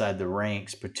 and inside the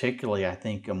ranks, particularly I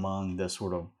think among the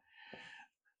sort of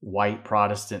white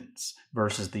Protestants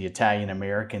versus the Italian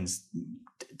Americans,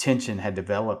 tension had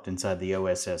developed inside the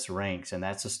OSS ranks. And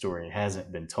that's a story that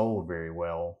hasn't been told very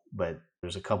well, but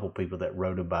there's a couple people that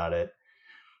wrote about it.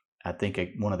 I think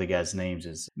one of the guys' names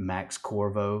is Max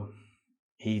Corvo.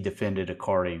 He defended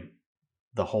Accardi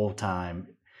the whole time,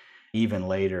 even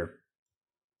later.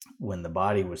 when the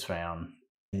body was found.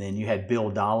 And then you had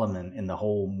Bill Dolleman in the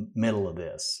whole middle of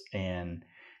this. And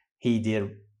he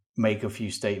did make a few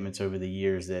statements over the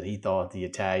years that he thought the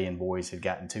Italian boys had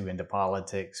gotten too into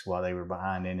politics while they were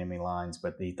behind enemy lines,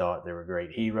 but he thought they were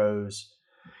great heroes.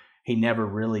 He never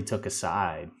really took a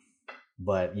side,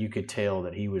 but you could tell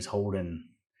that he was holding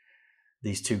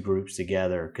these two groups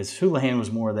together, because Houlihan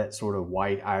was more of that sort of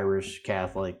white Irish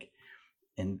Catholic.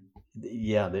 And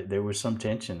yeah, there was some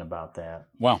tension about that.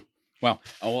 Wow. Oh,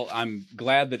 well, I'm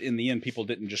glad that in the end people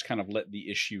didn't just kind of let the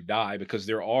issue die, because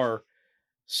there are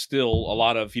still a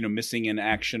lot of, missing in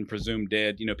action, presumed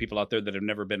dead, people out there that have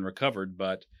never been recovered.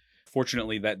 But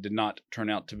fortunately, that did not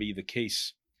turn out to be the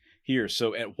case here.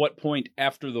 So at what point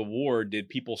after the war did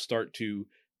people start to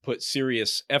put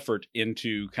serious effort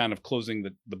into kind of closing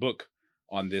the book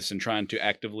on this and trying to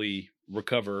actively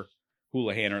recover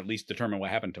Houlihan, or at least determine what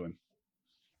happened to him?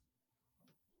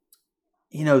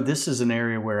 This is an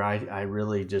area where I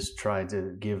really just try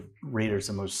to give readers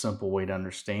the most simple way to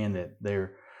understand it.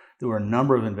 There were a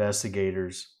number of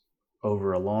investigators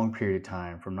over a long period of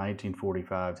time, from 1945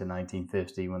 to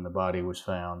 1950, when the body was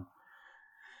found,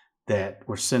 that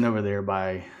were sent over there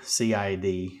by CID,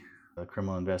 the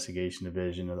Criminal Investigation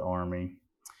Division of the Army.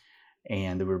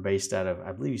 And they were based out of,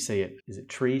 I believe you say it, is it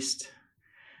Trieste?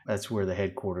 That's where the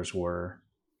headquarters were.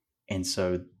 And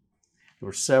so there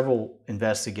were several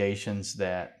investigations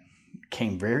that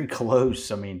came very close.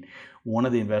 I mean, one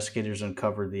of the investigators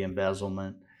uncovered the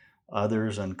embezzlement.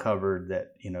 Others uncovered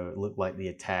that, it looked like the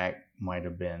attack might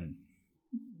have been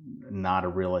not a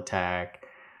real attack.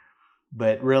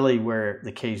 But really where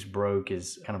the case broke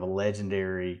is kind of a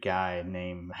legendary guy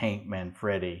named Hank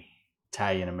Manfredi,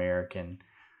 Italian-American,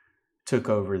 took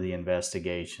over the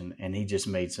investigation, and he just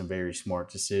made some very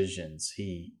smart decisions.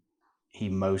 He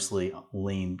mostly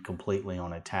leaned completely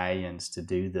on Italians to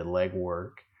do the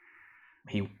legwork.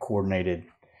 He coordinated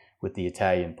with the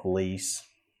Italian police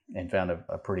and found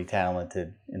a pretty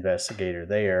talented investigator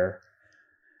there.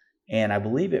 And I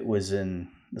believe it was in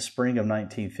the spring of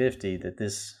 1950 that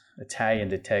this Italian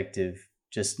detective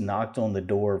just knocked on the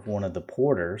door of one of the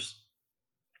porters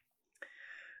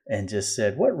and just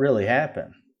said, "What really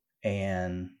happened?"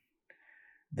 And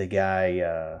the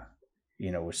guy,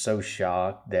 was so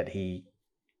shocked that he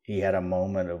had a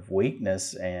moment of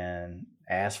weakness and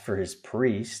asked for his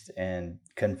priest and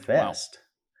confessed.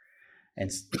 Wow.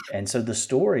 And so the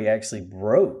story actually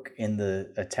broke in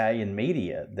the Italian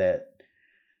media that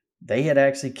they had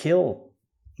actually killed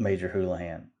Major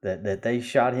Houlihan, that they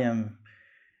shot him,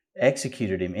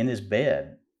 executed him in his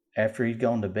bed after he'd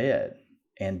gone to bed,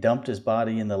 and dumped his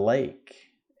body in the lake.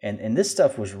 And this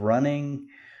stuff was running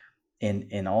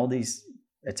in all these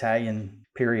Italian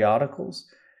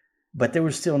periodicals, but there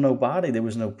was still no body. There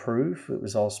was no proof. It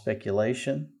was all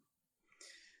speculation.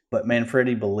 But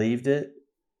Manfredi believed it,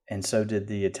 and so did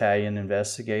the Italian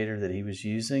investigator that he was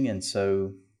using. And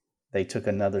so they took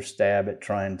another stab at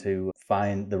trying to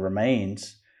find the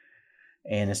remains.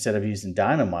 And instead of using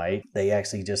dynamite, they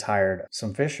actually just hired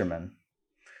some fishermen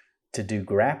to do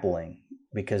grappling,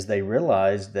 because they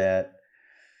realized that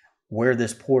where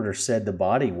this porter said the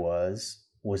body was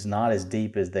not as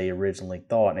deep as they originally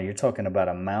thought. Now, you're talking about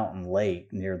a mountain lake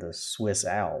near the Swiss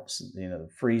Alps,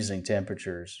 freezing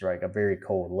temperatures, like a very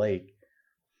cold lake.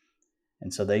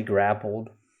 And so they grappled,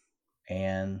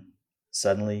 and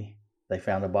suddenly they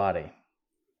found a body.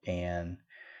 And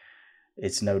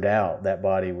it's no doubt that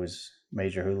body was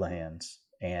Major Houlihan's.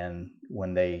 And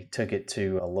when they took it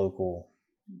to a local,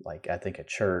 like I think a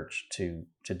church, to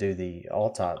do the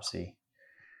autopsy,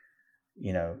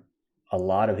 a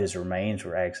lot of his remains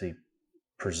were actually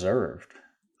preserved.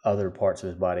 Other parts of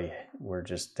his body were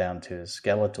just down to his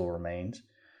skeletal remains.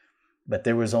 But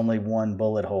there was only one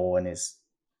bullet hole in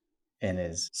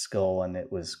his skull, and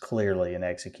it was clearly an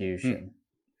execution.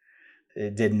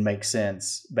 It didn't make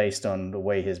sense based on the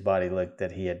way his body looked,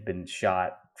 that he had been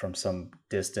shot from some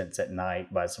distance at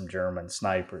night by some German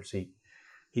snipers.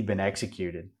 He'd been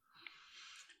executed,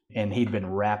 and he'd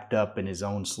been wrapped up in his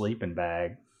own sleeping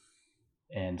bag.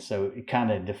 And so it kind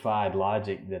of defied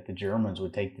logic that the Germans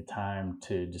would take the time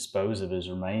to dispose of his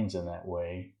remains in that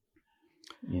way.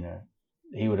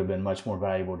 He would have been much more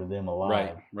valuable to them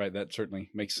alive. Right. That certainly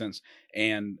makes sense.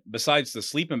 And besides the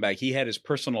sleeping bag, he had his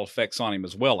personal effects on him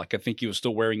as well. Like I think he was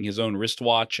still wearing his own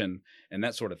wristwatch and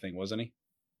that sort of thing, wasn't he?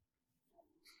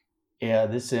 Yeah,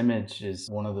 this image is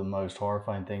one of the most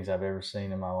horrifying things I've ever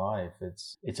seen in my life.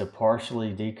 It's a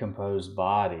partially decomposed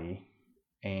body,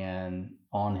 and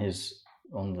on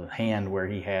the hand where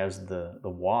he has the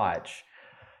watch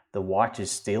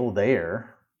is still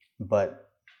there, but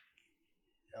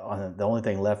the only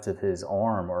thing left of his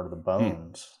arm are the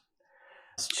bones.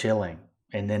 It's chilling.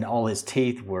 And then all his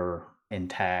teeth were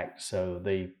intact. So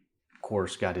they, of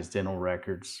course, got his dental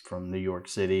records from New York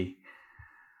City.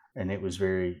 And it was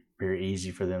very, very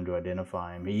easy for them to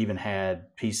identify him. He even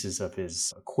had pieces of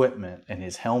his equipment and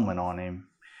his helmet on him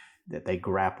that they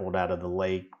grappled out of the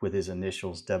lake with his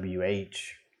initials WH.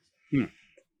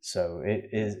 So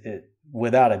it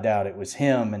without a doubt, it was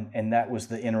him. And that was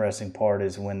the interesting part,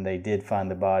 is when they did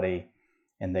find the body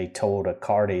and they told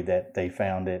Accardi that they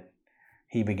found it,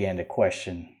 he began to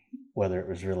question whether it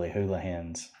was really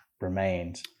Houlihan's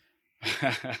remains.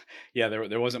 Yeah,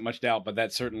 there wasn't much doubt, but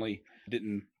that certainly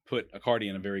didn't put Accardi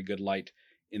in a very good light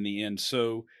in the end.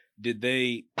 So did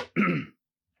they...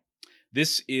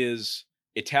 This is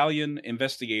Italian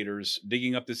investigators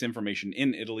digging up this information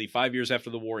in Italy 5 years after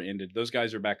the war ended. Those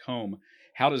guys are back home.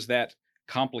 How does that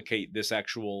complicate this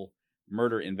actual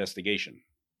murder investigation?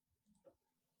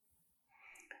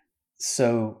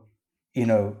 So,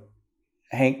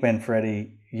 Hank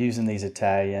Manfredi, using these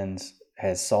Italians,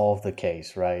 has solved the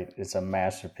case, right? It's a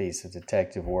masterpiece of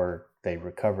detective work. They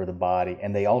recover the body,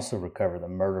 and they also recover the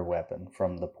murder weapon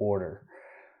from the porter,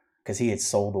 because he had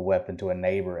sold the weapon to a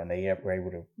neighbor, and they were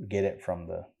able to get it from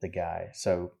the guy.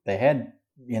 So they had,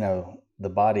 the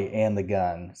body and the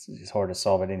gun. It's hard to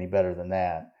solve it any better than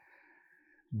that.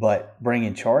 But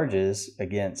bringing charges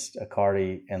against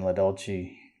Accardi and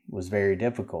LaDolce was very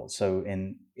difficult. So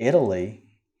in Italy,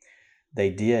 they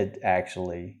did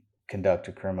actually conduct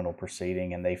a criminal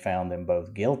proceeding, and they found them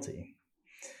both guilty.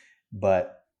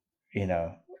 But,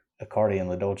 Accardi and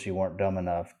LaDolce weren't dumb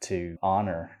enough to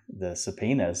honor the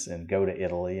subpoenas and go to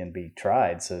Italy and be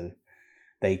tried. So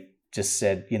they just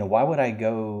said, why would I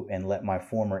go and let my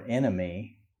former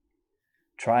enemy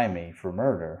try me for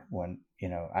murder when,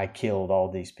 I killed all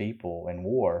these people in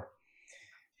war?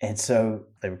 And so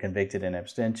they were convicted in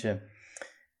absentia.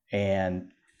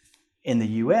 And in the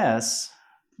U.S.,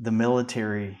 the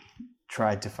military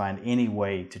tried to find any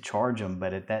way to charge them.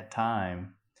 But at that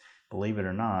time, believe it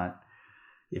or not,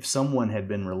 if someone had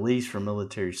been released from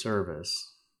military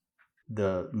service,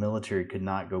 the military could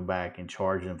not go back and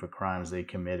charge them for crimes they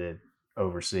committed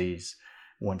overseas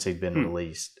once they'd been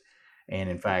released. And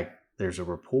in fact, there's a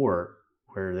report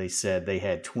where they said they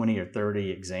had 20 or 30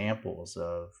 examples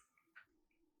of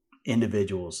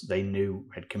individuals they knew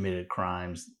had committed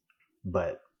crimes,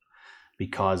 but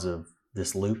because of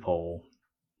this loophole,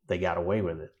 they got away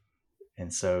with it.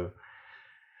 And so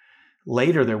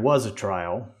later there was a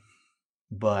trial,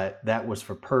 but that was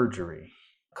for perjury.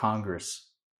 Congress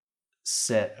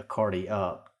set Accardi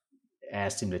up,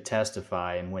 asked him to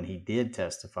testify, and when he did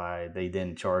testify, they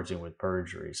then charged him with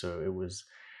perjury. So it was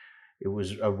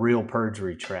a real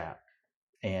perjury trap.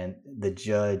 And the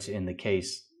judge in the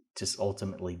case just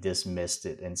ultimately dismissed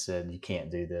it and said, you can't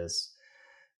do this.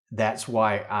 That's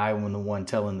why I am the one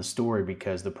telling the story,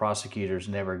 because the prosecutors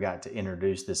never got to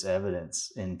introduce this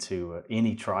evidence into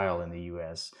any trial in the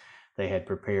U.S. They had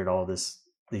prepared all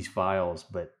these files,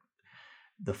 but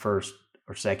the first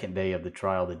or second day of the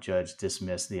trial, the judge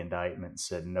dismissed the indictment and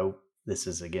said, nope, this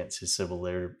is against his civil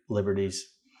liberties,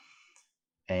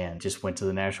 and just went to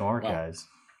the National Archives.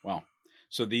 Wow.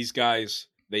 So these guys,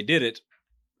 they did it.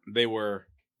 They were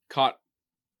caught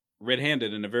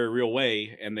red-handed in a very real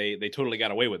way, and they totally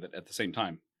got away with it at the same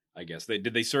time, I guess.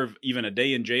 Did they serve even a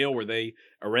day in jail? Were they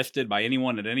arrested by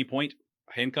anyone at any point?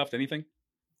 Handcuffed, anything?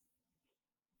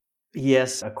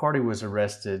 Yes, Accardi was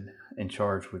arrested and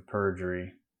charged with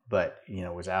perjury, but,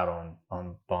 was out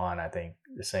on bond, I think,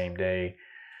 the same day.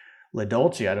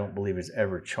 LaDolce, I don't believe, is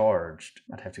ever charged.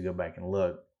 I'd have to go back and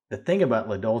look. The thing about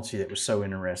LaDolce that was so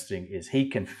interesting is he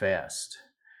confessed,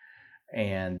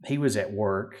 and he was at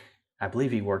work. I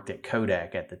believe he worked at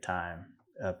Kodak at the time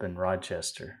up in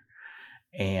Rochester,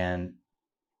 and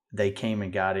they came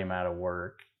and got him out of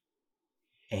work,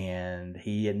 and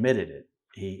he admitted it.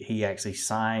 He actually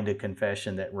signed a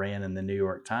confession that ran in the New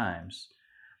York Times.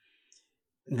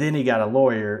 Then he got a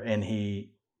lawyer, and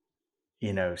he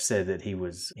said that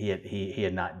he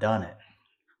had not done it,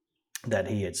 that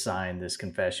he had signed this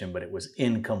confession, but it was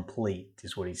incomplete,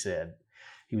 is what he said.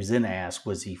 He was then asked,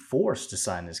 was he forced to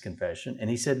sign this confession? And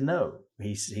he said no.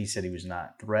 He said he was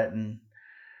not threatened.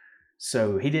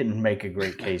 So he didn't make a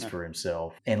great case for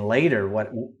himself. And later,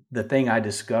 the thing I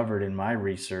discovered in my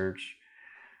research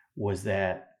was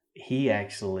that he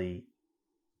actually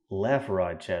left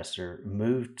Rochester,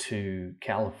 moved to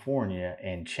California,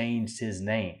 and changed his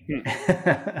name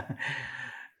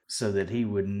so that he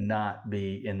would not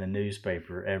be in the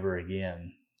newspaper ever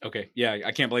again. Okay, yeah,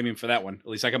 I can't blame him for that one. At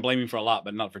least I can blame him for a lot,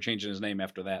 but not for changing his name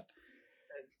after that.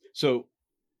 So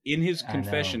in his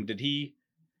confession, did he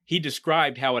he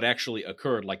described how it actually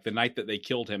occurred, like the night that they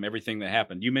killed him, everything that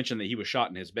happened. You mentioned that he was shot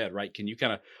in his bed, right? Can you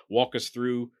kind of walk us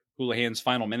through Houlihan's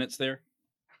final minutes there?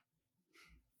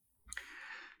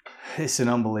 It's an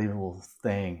unbelievable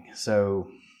thing. So,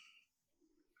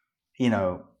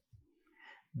 the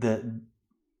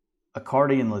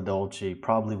Accardi and LaDolce,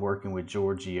 probably working with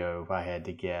Giorgio, if I had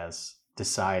to guess,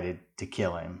 decided to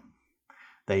kill him.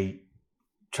 They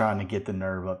trying to get the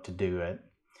nerve up to do it.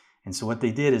 And so what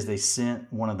they did is they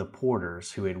sent one of the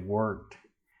porters who had worked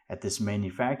at this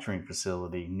manufacturing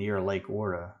facility near Lake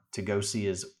Orta to go see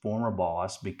his former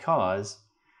boss, because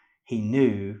he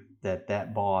knew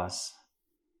that boss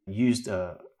used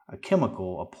a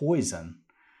chemical, a poison,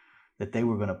 that they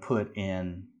were going to put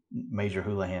in Major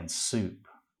Houlihan's soup.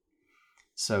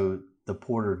 So the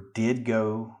porter did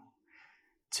go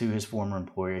to his former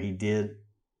employer. He did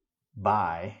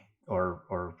buy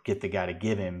or get the guy to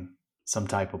give him some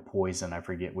type of poison. I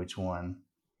forget which one.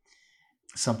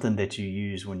 Something that you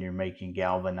use when you're making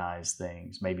galvanized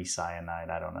things, maybe cyanide,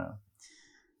 I don't know.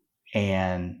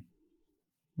 And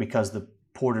because the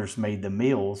porters made the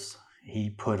meals, he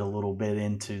put a little bit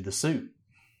into the soup.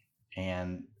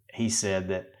 And he said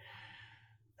that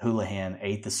Houlihan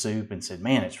ate the soup and said,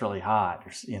 "Man, it's really hot."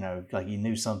 Or, like he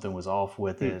knew something was off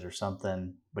with it or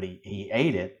something, but he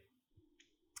ate it.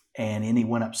 And then he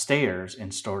went upstairs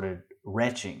and started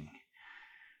retching,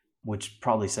 which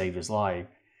probably saved his life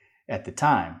at the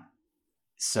time.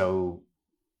 So,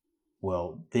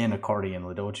 then Accardi and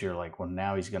LaDolce are like, well,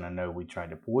 now he's going to know we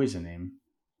tried to poison him.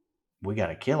 We got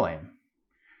to kill him.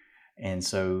 And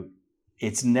so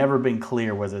it's never been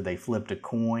clear whether they flipped a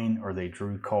coin or they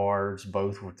drew cards.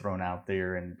 Both were thrown out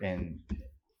there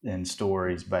in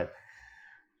stories. But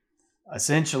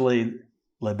essentially,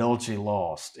 LaDolce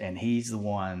lost, and he's the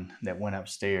one that went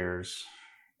upstairs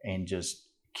and just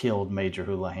killed Major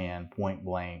Houlihan point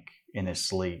blank in his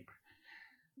sleep.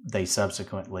 They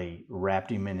subsequently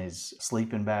wrapped him in his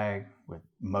sleeping bag with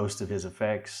most of his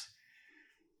effects.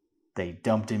 They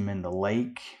dumped him in the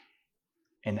lake.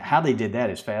 And how they did that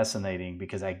is fascinating,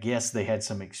 because I guess they had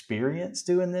some experience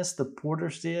doing this. The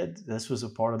porters did. This was a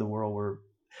part of the world where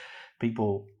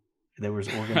there was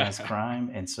organized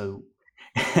crime. And so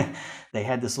they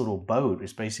had this little boat.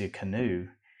 It's basically a canoe.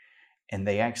 And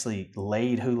they actually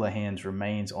laid Houlihan's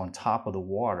remains on top of the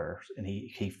water, and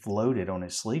he floated on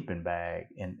his sleeping bag.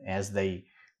 And as they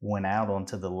went out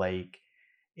onto the lake,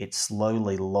 it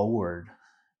slowly lowered,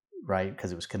 right,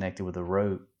 because it was connected with a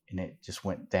rope, and it just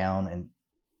went down and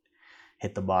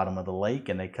hit the bottom of the lake,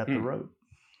 and they cut the rope.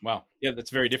 Wow. Yeah,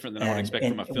 that's very different than I would expect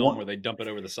from a film where they dump it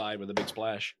over the side with a big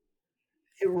splash.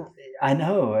 I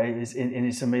know. And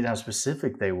it's amazing how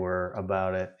specific they were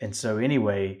about it. And so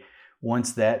anyway,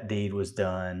 once that deed was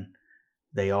done,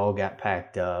 they all got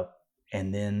packed up.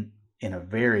 And then in a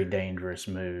very dangerous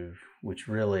move, which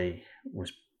really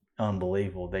was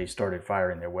unbelievable, they started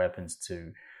firing their weapons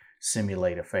to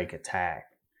simulate a fake attack,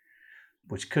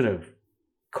 which could have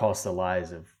cost the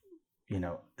lives of,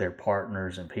 their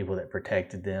partners and people that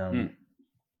protected them.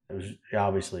 It was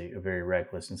obviously a very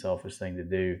reckless and selfish thing to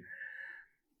do.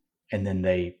 And then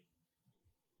they,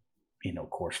 of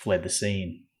course, fled the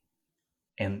scene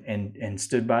and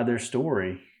stood by their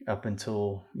story up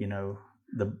until,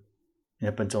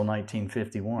 up until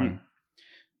 1951.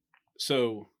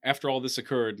 So after all this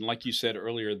occurred, and like you said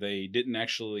earlier, they didn't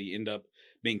actually end up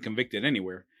being convicted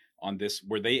anywhere on this.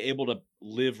 Were they able to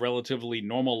live relatively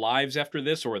normal lives after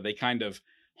this, or were they kind of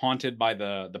haunted by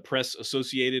the press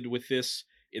associated with this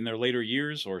in their later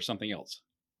years, or something else?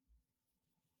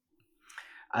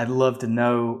 I'd love to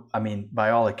know. I mean,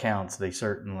 by all accounts, they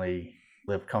certainly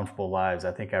lived comfortable lives.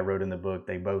 I think I wrote in the book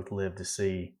they both lived to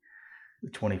see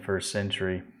the 21st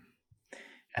century.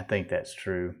 I think that's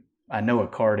true. I know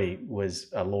Accardi was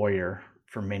a lawyer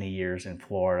for many years in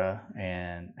Florida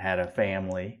and had a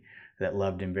family that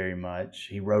loved him very much.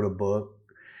 He wrote a book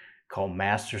called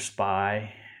Master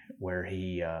Spy, where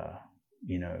he,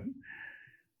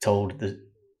 told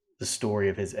the story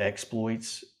of his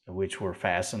exploits, which were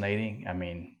fascinating. I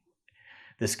mean,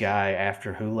 this guy,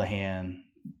 after Houlihan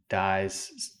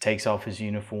dies, takes off his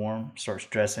uniform, starts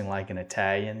dressing like an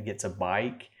Italian, gets a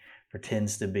bike,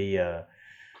 pretends to be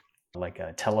like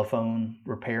a telephone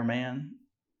repairman,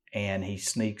 and he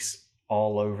sneaks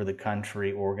all over the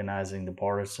country organizing the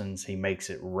partisans. He makes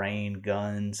it rain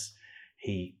guns.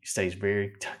 He stays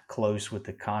very close with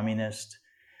the communists.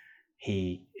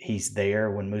 He's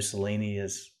there when Mussolini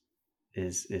is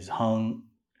hung.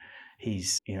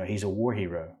 He's a war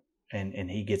hero, and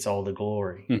he gets all the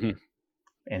glory.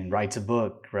 And writes a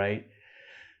book, right?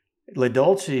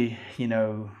 LaDolce,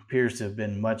 appears to have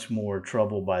been much more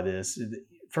troubled by this.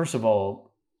 First of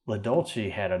all,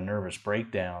 LaDolce had a nervous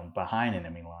breakdown behind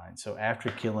enemy lines. So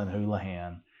after killing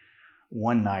Houlihan,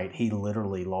 one night he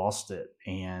literally lost it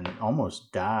and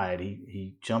almost died.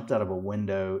 He jumped out of a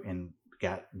window and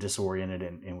got disoriented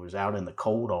and was out in the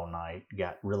cold all night,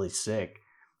 got really sick,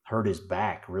 hurt his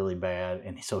back really bad.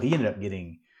 And so he ended up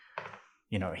getting,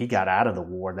 he got out of the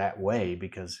war that way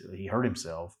because he hurt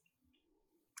himself.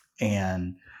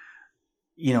 And,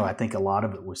 I think a lot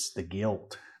of it was the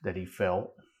guilt that he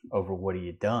felt over what he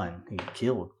had done. He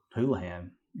killed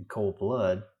Houlihan in cold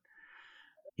blood.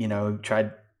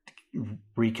 Tried to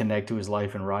reconnect to his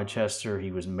life in Rochester.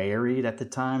 He was married at the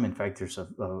time. In fact, there's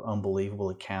an unbelievable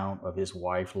account of his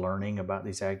wife learning about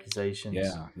these accusations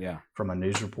from a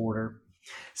news reporter.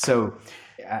 So,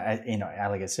 like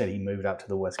I said, he moved out to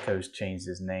the West Coast, changed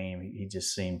his name. He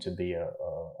just seemed to be a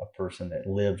person that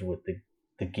lived with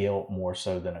the guilt more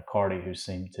so than Accardi, who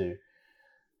seemed to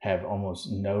have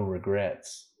almost no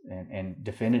regrets and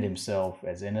defended himself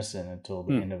as innocent until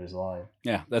the end of his life.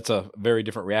 Yeah, that's a very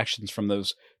different reactions from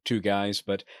those two guys.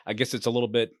 But I guess it's a little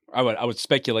bit, I would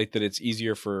speculate that it's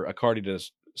easier for Accardi to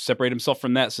separate himself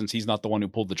from that since he's not the one who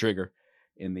pulled the trigger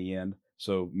in the end.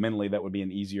 So mentally, that would be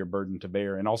an easier burden to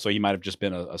bear. And also, he might have just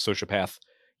been a sociopath,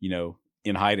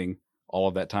 in hiding all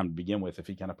of that time to begin with if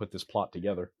he kind of put this plot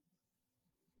together.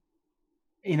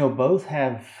 Both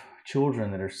have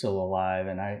children that are still alive,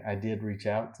 and I did reach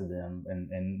out to them,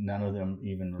 and none of them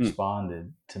even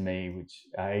responded to me, which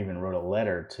I even wrote a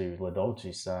letter to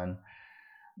LaDolce's son.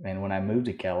 And when I moved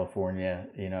to California,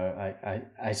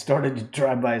 I started to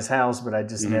drive by his house, but I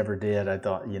just never did. I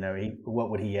thought,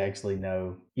 what would he actually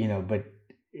know? But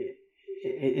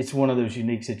it's one of those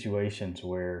unique situations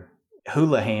where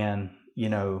Houlihan,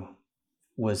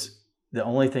 was the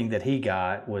only thing that he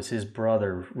got was his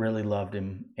brother really loved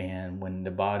him. And when the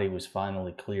body was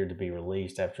finally cleared to be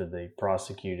released after they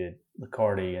prosecuted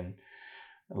Accardi and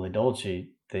LaDolce,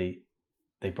 they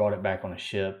brought it back on a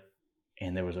ship.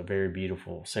 And there was a very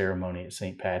beautiful ceremony at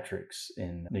St. Patrick's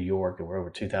in New York. There were over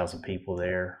 2,000 people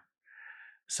there.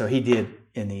 So he did,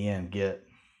 in the end, get,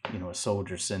 a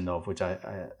soldier send-off, which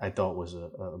I thought was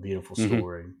a beautiful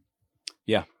story.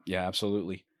 Yeah,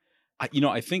 absolutely.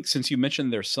 I think since you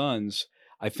mentioned their sons,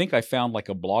 I think I found like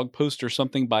a blog post or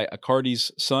something by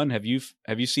Accardi's son. Have you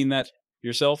seen that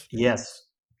yourself? Yes,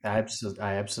 I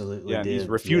absolutely did. He's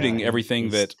refuting everything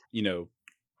that,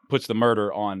 puts the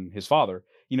murder on his father,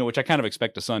 which I kind of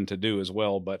expect a son to do as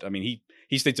well. But I mean,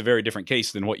 he states a very different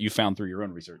case than what you found through your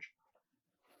own research.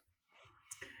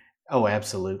 Oh,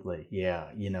 absolutely. Yeah.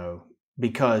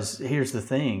 Because here's the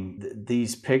thing,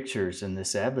 these pictures and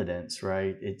this evidence,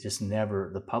 right? It just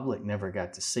the public never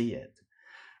got to see it.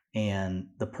 And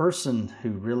the person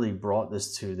who really brought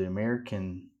this to the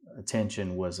American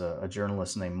attention was a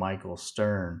journalist named Michael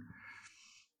Stern,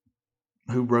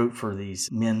 who wrote for these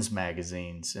men's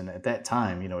magazines. And at that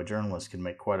time, a journalist could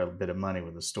make quite a bit of money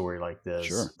with a story like this.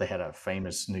 Sure. They had a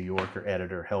famous New Yorker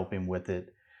editor help him with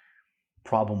it.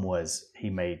 Problem was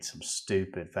he made some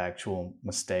stupid factual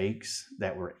mistakes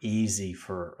that were easy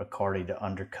for Accardi to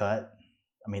undercut.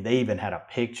 I mean, they even had a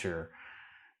picture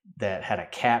that had a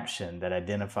caption that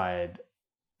identified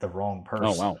the wrong person.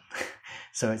 Oh, wow.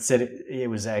 So it said it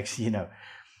was actually,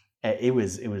 it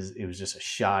was just a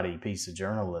shoddy piece of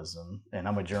journalism. And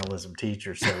I'm a journalism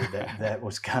teacher, so that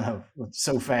was kind of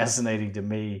so fascinating to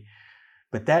me.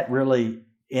 But that really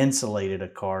insulated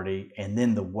Accardi, and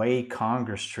then the way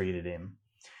Congress treated him,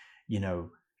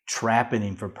 trapping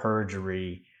him for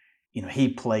perjury, he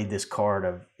played this card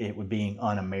of it being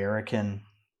un-American,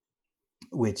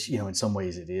 which, in some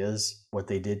ways it is what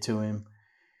they did to him.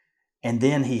 And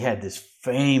then he had this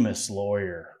famous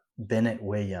lawyer, Bennett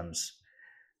Williams.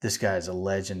 This guy's a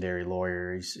legendary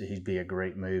lawyer. He'd be a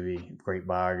great movie, great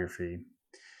biography.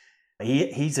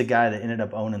 He's a guy that ended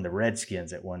up owning the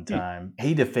Redskins at one time.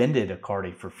 He defended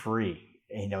Accardi for free.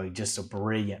 Just a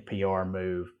brilliant PR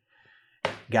move.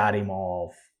 Got him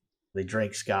off. They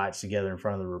drank scotch together in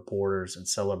front of the reporters and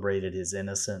celebrated his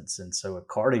innocence. And so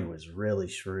Accardi was really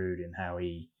shrewd in how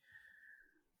he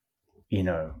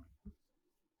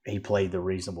played the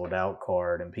reasonable doubt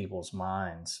card in people's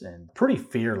minds, and pretty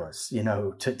fearless,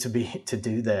 to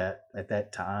do that at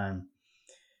that time.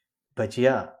 But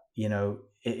yeah,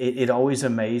 it always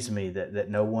amazed me that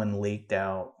no one leaked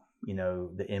out,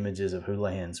 the images of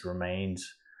Houlihan's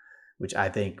remains, which I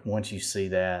think once you see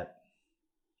that,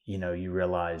 you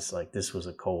realize like this was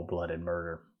a cold-blooded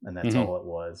murder, and that's all it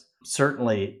was.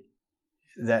 Certainly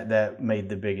that made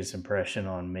the biggest impression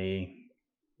on me,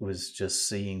 was just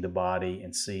seeing the body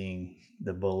and seeing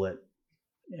the bullet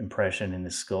impression in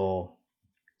the skull,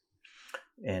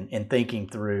 and thinking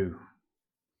through,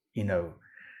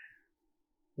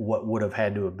 what would have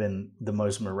had to have been the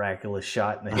most miraculous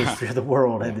shot in the history of the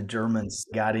world had the Germans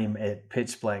got him at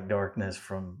pitch black darkness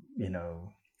from,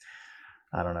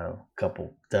 I don't know, a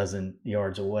couple dozen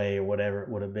yards away or whatever it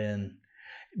would have been.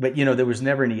 But, there was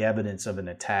never any evidence of an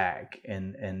attack.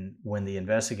 And when the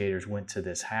investigators went to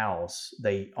this house,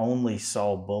 they only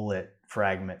saw bullet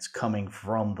fragments coming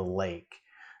from the lake.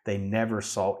 They never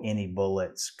saw any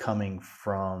bullets coming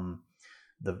from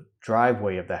the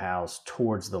driveway of the house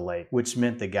towards the lake, which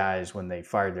meant the guys, when they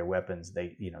fired their weapons,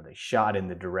 they shot in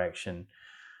the direction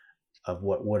of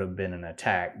what would have been an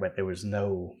attack, but there was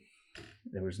no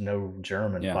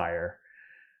German fire.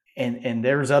 And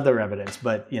there's other evidence,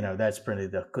 but that's pretty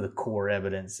the core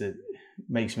evidence that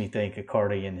makes me think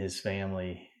Icardi and his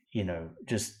family,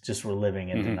 just were living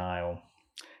in denial.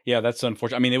 Yeah, that's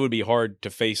unfortunate. I mean, it would be hard to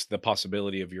face the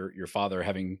possibility of your father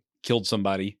having killed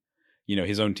somebody,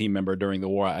 his own team member during the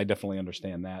war. I definitely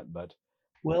understand that, but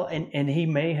well, and he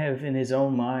may have in his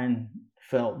own mind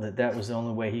felt that was the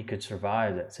only way he could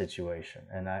survive that situation.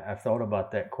 And I've thought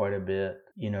about that quite a bit.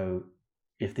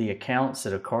 If the accounts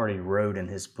that Icardi wrote in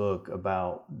his book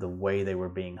about the way they were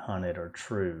being hunted are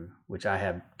true, which I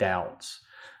have doubts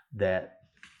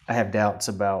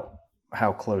about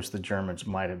how close the Germans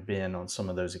might have been on some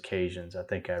of those occasions. I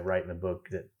think I write in the book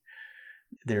that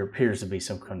there appears to be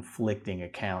some conflicting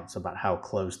accounts about how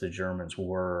close the Germans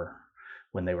were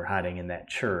when they were hiding in that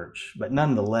church. But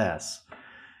nonetheless,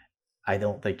 I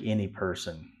don't think any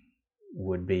person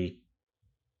would be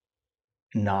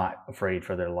not afraid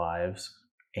for their lives.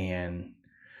 And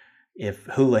if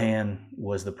Houlihan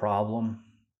was the problem,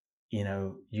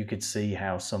 you could see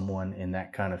how someone in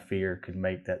that kind of fear could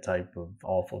make that type of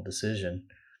awful decision.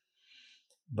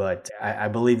 But I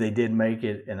believe they did make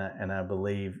it, and I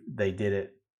believe they did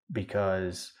it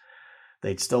because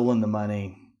they'd stolen the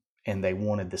money and they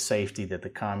wanted the safety that the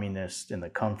communists and the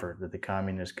comfort that the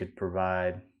communists could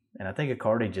provide. And I think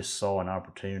Icardi just saw an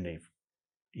opportunity,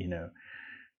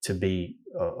 to be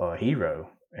a hero,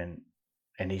 and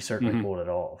he certainly pulled it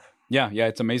off. Yeah,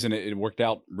 it's amazing. It worked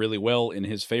out really well in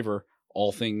his favor,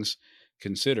 all things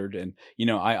considered. And,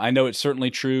 I know it's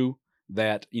certainly true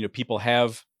that, people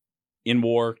have in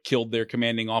war killed their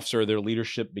commanding officer, their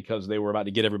leadership, because they were about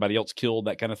to get everybody else killed,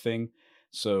 that kind of thing.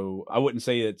 So I wouldn't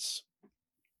say it's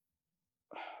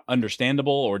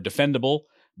understandable or defendable,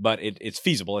 but it's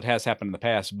feasible. It has happened in the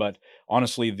past. But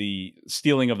honestly, the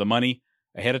stealing of the money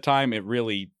ahead of time, it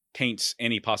really taints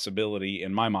any possibility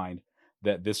in my mind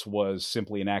that this was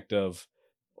simply an act of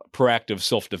proactive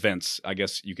self-defense, I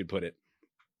guess you could put it,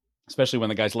 especially when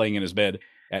the guy's laying in his bed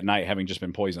at night having just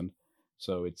been poisoned.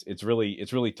 So it's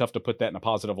really tough to put that in a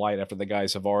positive light after the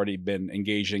guys have already been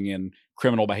engaging in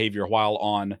criminal behavior while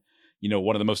on,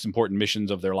 one of the most important missions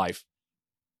of their life.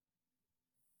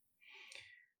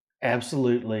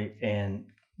 Absolutely. And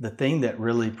the thing that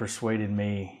really persuaded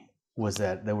me was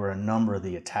that there were a number of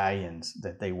the Italians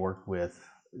that they worked with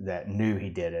that knew he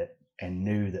did it and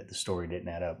knew that the story didn't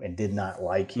add up and did not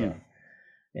like him.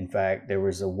 In fact, there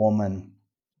was a woman,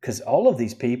 because all of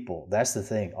these people, that's the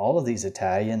thing, all of these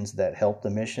Italians that helped the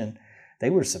mission,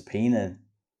 they were subpoenaed,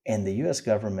 and the U.S.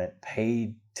 government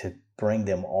paid to bring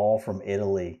them all from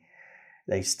Italy.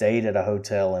 They stayed at a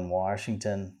hotel in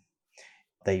Washington.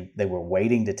 They were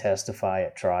waiting to testify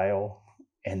at trial,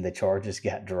 and the charges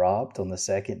got dropped on the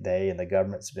second day, and the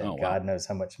government spent God knows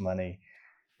how much money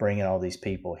bringing all these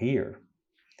people here.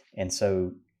 And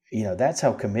so, that's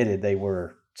how committed they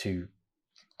were to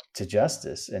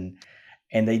justice. And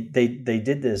they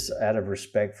did this out of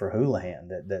respect for Houlihan,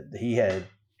 that he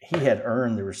had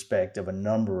earned the respect of a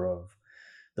number of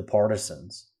the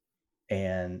partisans.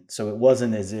 And so it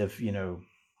wasn't as if,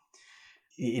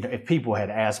 if people had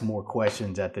asked more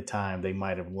questions at the time, they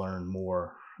might have learned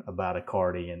more about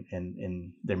Icardi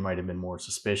and there might have been more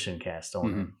suspicion cast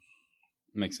on him.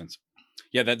 Makes sense.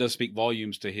 Yeah, that does speak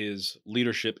volumes to his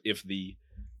leadership if the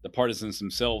partisans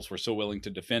themselves were so willing to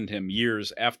defend him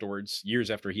years after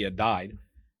he had died.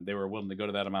 They were willing to go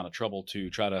to that amount of trouble to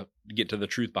try to get to the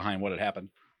truth behind what had happened.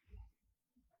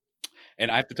 And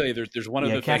I have to tell you, there's one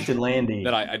other Captain thing Landy,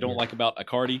 that I don't like about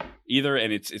Icardi either,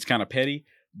 and it's kind of petty,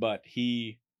 but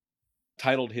he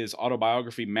titled his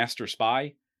autobiography Master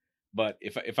Spy. But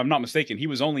if I'm not mistaken, he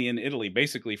was only in Italy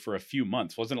basically for a few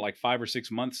months. Wasn't it like 5 or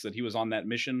 6 months that he was on that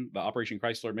mission, the Operation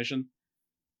Chrysler mission?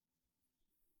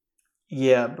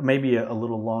 Yeah, maybe a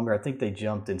little longer. I think they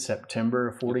jumped in September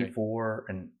of 44.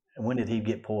 Okay. And when did he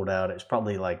get pulled out? It's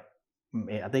probably I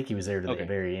think he was there to the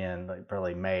very end, like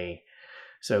probably May.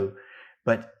 So,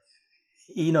 but,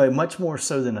 much more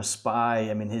so than a spy.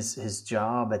 I mean, his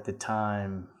job at the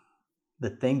time, the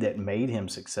thing that made him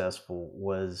successful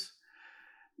was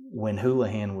when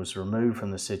Houlihan was removed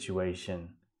from the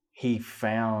situation, he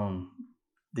found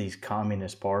these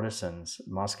communist partisans,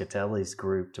 Moscatelli's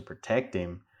group, to protect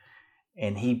him.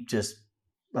 And he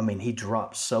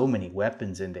dropped so many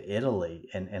weapons into Italy,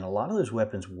 and a lot of those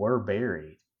weapons were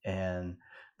buried. And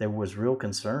there was real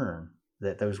concern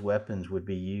that those weapons would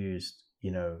be used,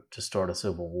 to start a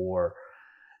civil war.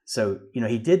 So,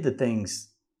 he did the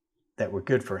things that were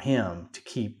good for him to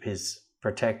keep his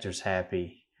protectors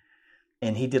happy.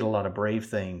 And he did a lot of brave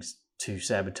things to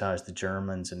sabotage the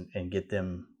Germans and get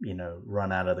them,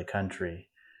 run out of the country.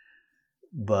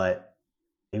 But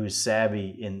he was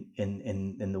savvy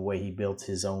in the way he built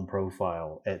his own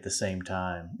profile at the same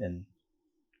time. And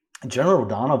General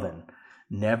Donovan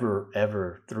never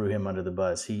ever threw him under the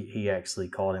bus. He actually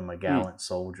called him a gallant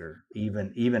soldier,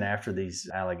 even after these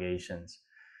allegations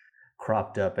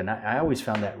cropped up. And I always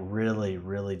found that really,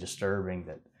 really disturbing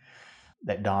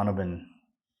that Donovan,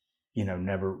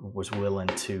 never was willing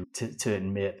to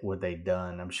admit what they'd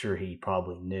done. I'm sure he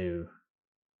probably knew,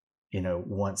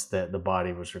 once the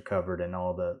body was recovered and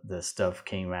all the stuff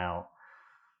came out,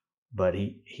 but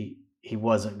he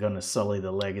wasn't going to sully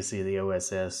the legacy of the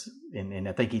OSS. And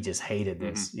I think he just hated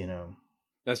this,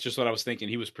 That's just what I was thinking.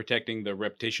 He was protecting the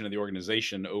reputation of the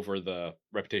organization over the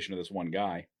reputation of this one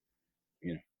guy,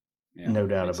 Yeah, no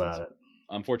doubt about it.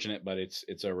 Unfortunate, but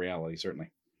it's a reality, certainly.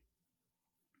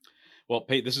 Well,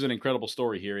 Pate, this is an incredible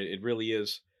story here. It really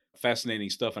is fascinating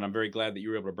stuff, and I'm very glad that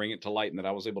you were able to bring it to light and that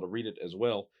I was able to read it as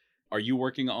well. Are you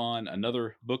working on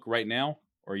another book right now,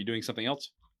 or are you doing something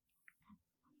else?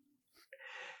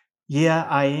 Yeah,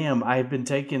 I am. I've been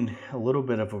taking a little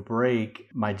bit of a break.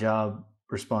 My job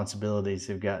responsibilities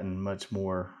have gotten much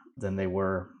more than they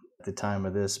were at the time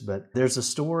of this, but there's a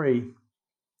story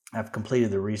I've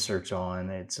completed the research on.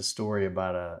 It's a story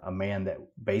about a man that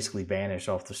basically vanished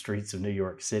off the streets of New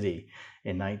York City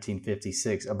in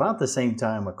 1956, about the same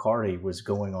time McCarty was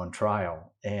going on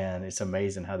trial. And it's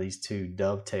amazing how these two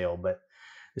dovetail, but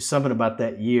there's something about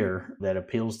that year that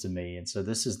appeals to me. And so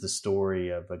this is the story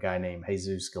of a guy named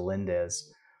Jesus Galindez.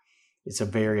 It's a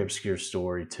very obscure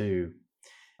story too.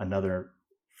 Another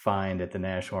find at the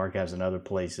National Archives and other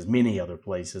places, many other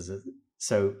places.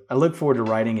 So I look forward to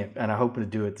writing it, and I hope to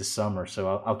do it this summer.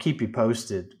 So I'll keep you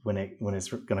posted when it's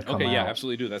going to come out. Okay, yeah,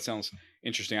 absolutely do. That sounds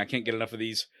interesting. I can't get enough of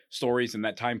these stories in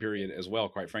that time period as well,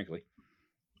 quite frankly.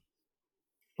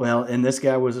 Well, and this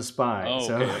guy was a spy. Oh,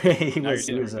 so okay. he was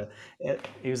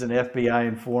an FBI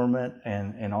informant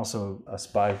and also a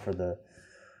spy for the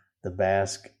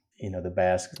Basque. The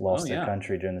Basques lost their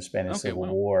country during the Spanish Civil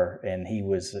War, and he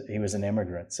was an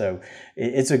immigrant. So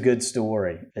it's a good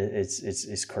story.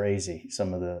 It's crazy,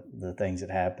 some of the things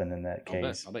that happened in that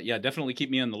case. I'll bet. Yeah, definitely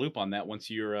keep me in the loop on that once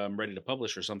you're ready to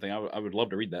publish or something. I would love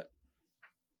to read that.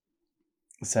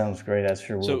 Sounds great. I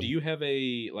sure will. So do you have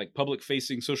a public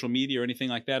facing social media or anything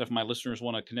like that if my listeners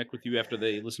want to connect with you after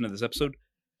they listen to this episode?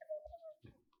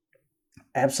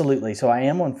 Absolutely. So I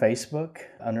am on Facebook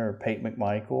under Pate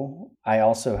McMichael. I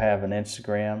also have an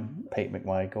Instagram, Pate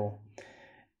McMichael,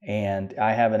 and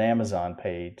I have an Amazon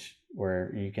page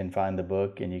where you can find the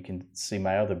book and you can see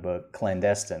my other book,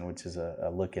 Clandestine, which is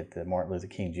a look at the Martin Luther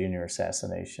King Jr.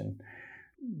 assassination,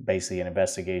 basically an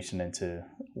investigation into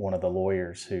one of the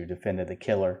lawyers who defended the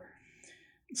killer.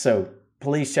 So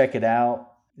please check it out.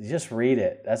 Just read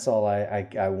it. That's all I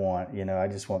want. I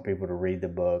just want people to read the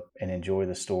book and enjoy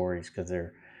the stories because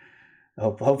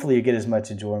hopefully you get as much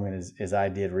enjoyment as I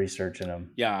did researching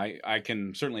them. Yeah, I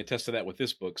can certainly attest to that with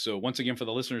this book. So once again, for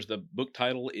the listeners, the book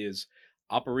title is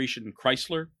Operation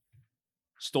Chrysler,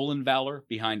 Stolen Valor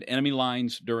Behind Enemy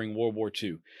Lines During World War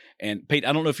II. And Pate,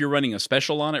 I don't know if you're running a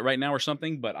special on it right now or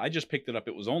something, but I just picked it up.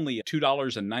 It was only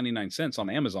 $2.99 on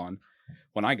Amazon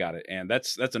when I got it. And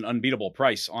that's an unbeatable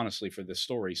price, honestly, for this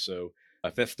story. So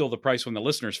if that's still the price when the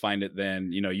listeners find it,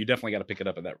 then, you definitely got to pick it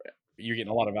up at that rate. You're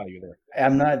getting a lot of value there.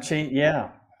 I'm not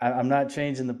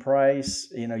changing the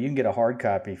price. You can get a hard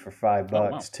copy for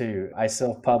 $5 too. I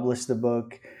self-published the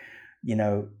book.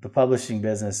 The publishing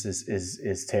business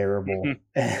is terrible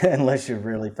unless you're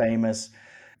really famous.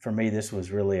 For me, this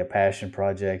was really a passion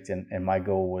project. And my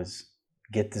goal was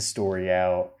get the story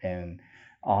out and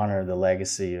honor the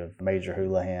legacy of Major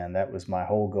Houlihan. That was my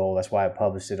whole goal. That's why I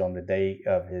published it on the date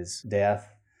of his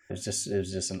death. It was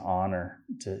just an honor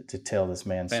to tell this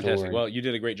man's Fantastic. story. Well, you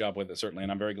did a great job with it, certainly,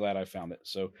 and I'm very glad I found it.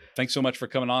 So thanks so much for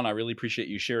coming on. I really appreciate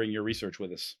you sharing your research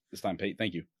with us this time, Pate.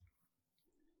 Thank you.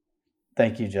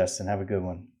 Thank you, Justin. Have a good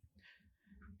one.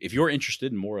 If you're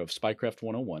interested in more of Spycraft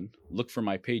 101, look for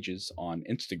my pages on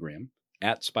Instagram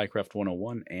at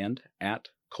Spycraft101 and at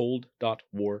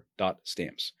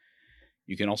cold.war.stamps.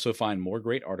 You can also find more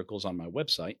great articles on my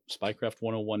website,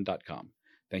 spycraft101.com.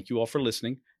 Thank you all for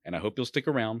listening, and I hope you'll stick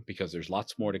around because there's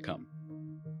lots more to come.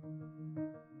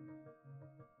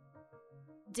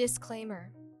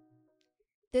 Disclaimer.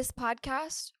 This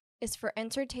podcast is for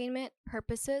entertainment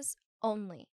purposes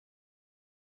only.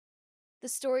 The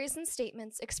stories and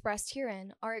statements expressed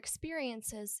herein are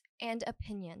experiences and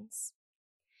opinions.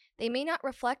 They may not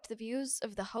reflect the views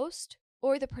of the host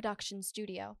or the production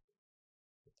studio.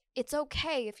 It's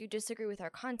okay if you disagree with our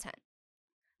content.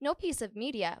 No piece of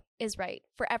media is right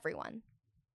for everyone.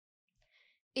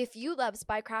 If you love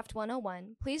Spycraft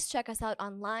 101, please check us out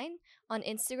online, on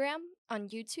Instagram, on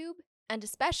YouTube, and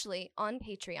especially on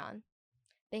Patreon.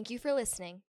 Thank you for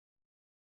listening.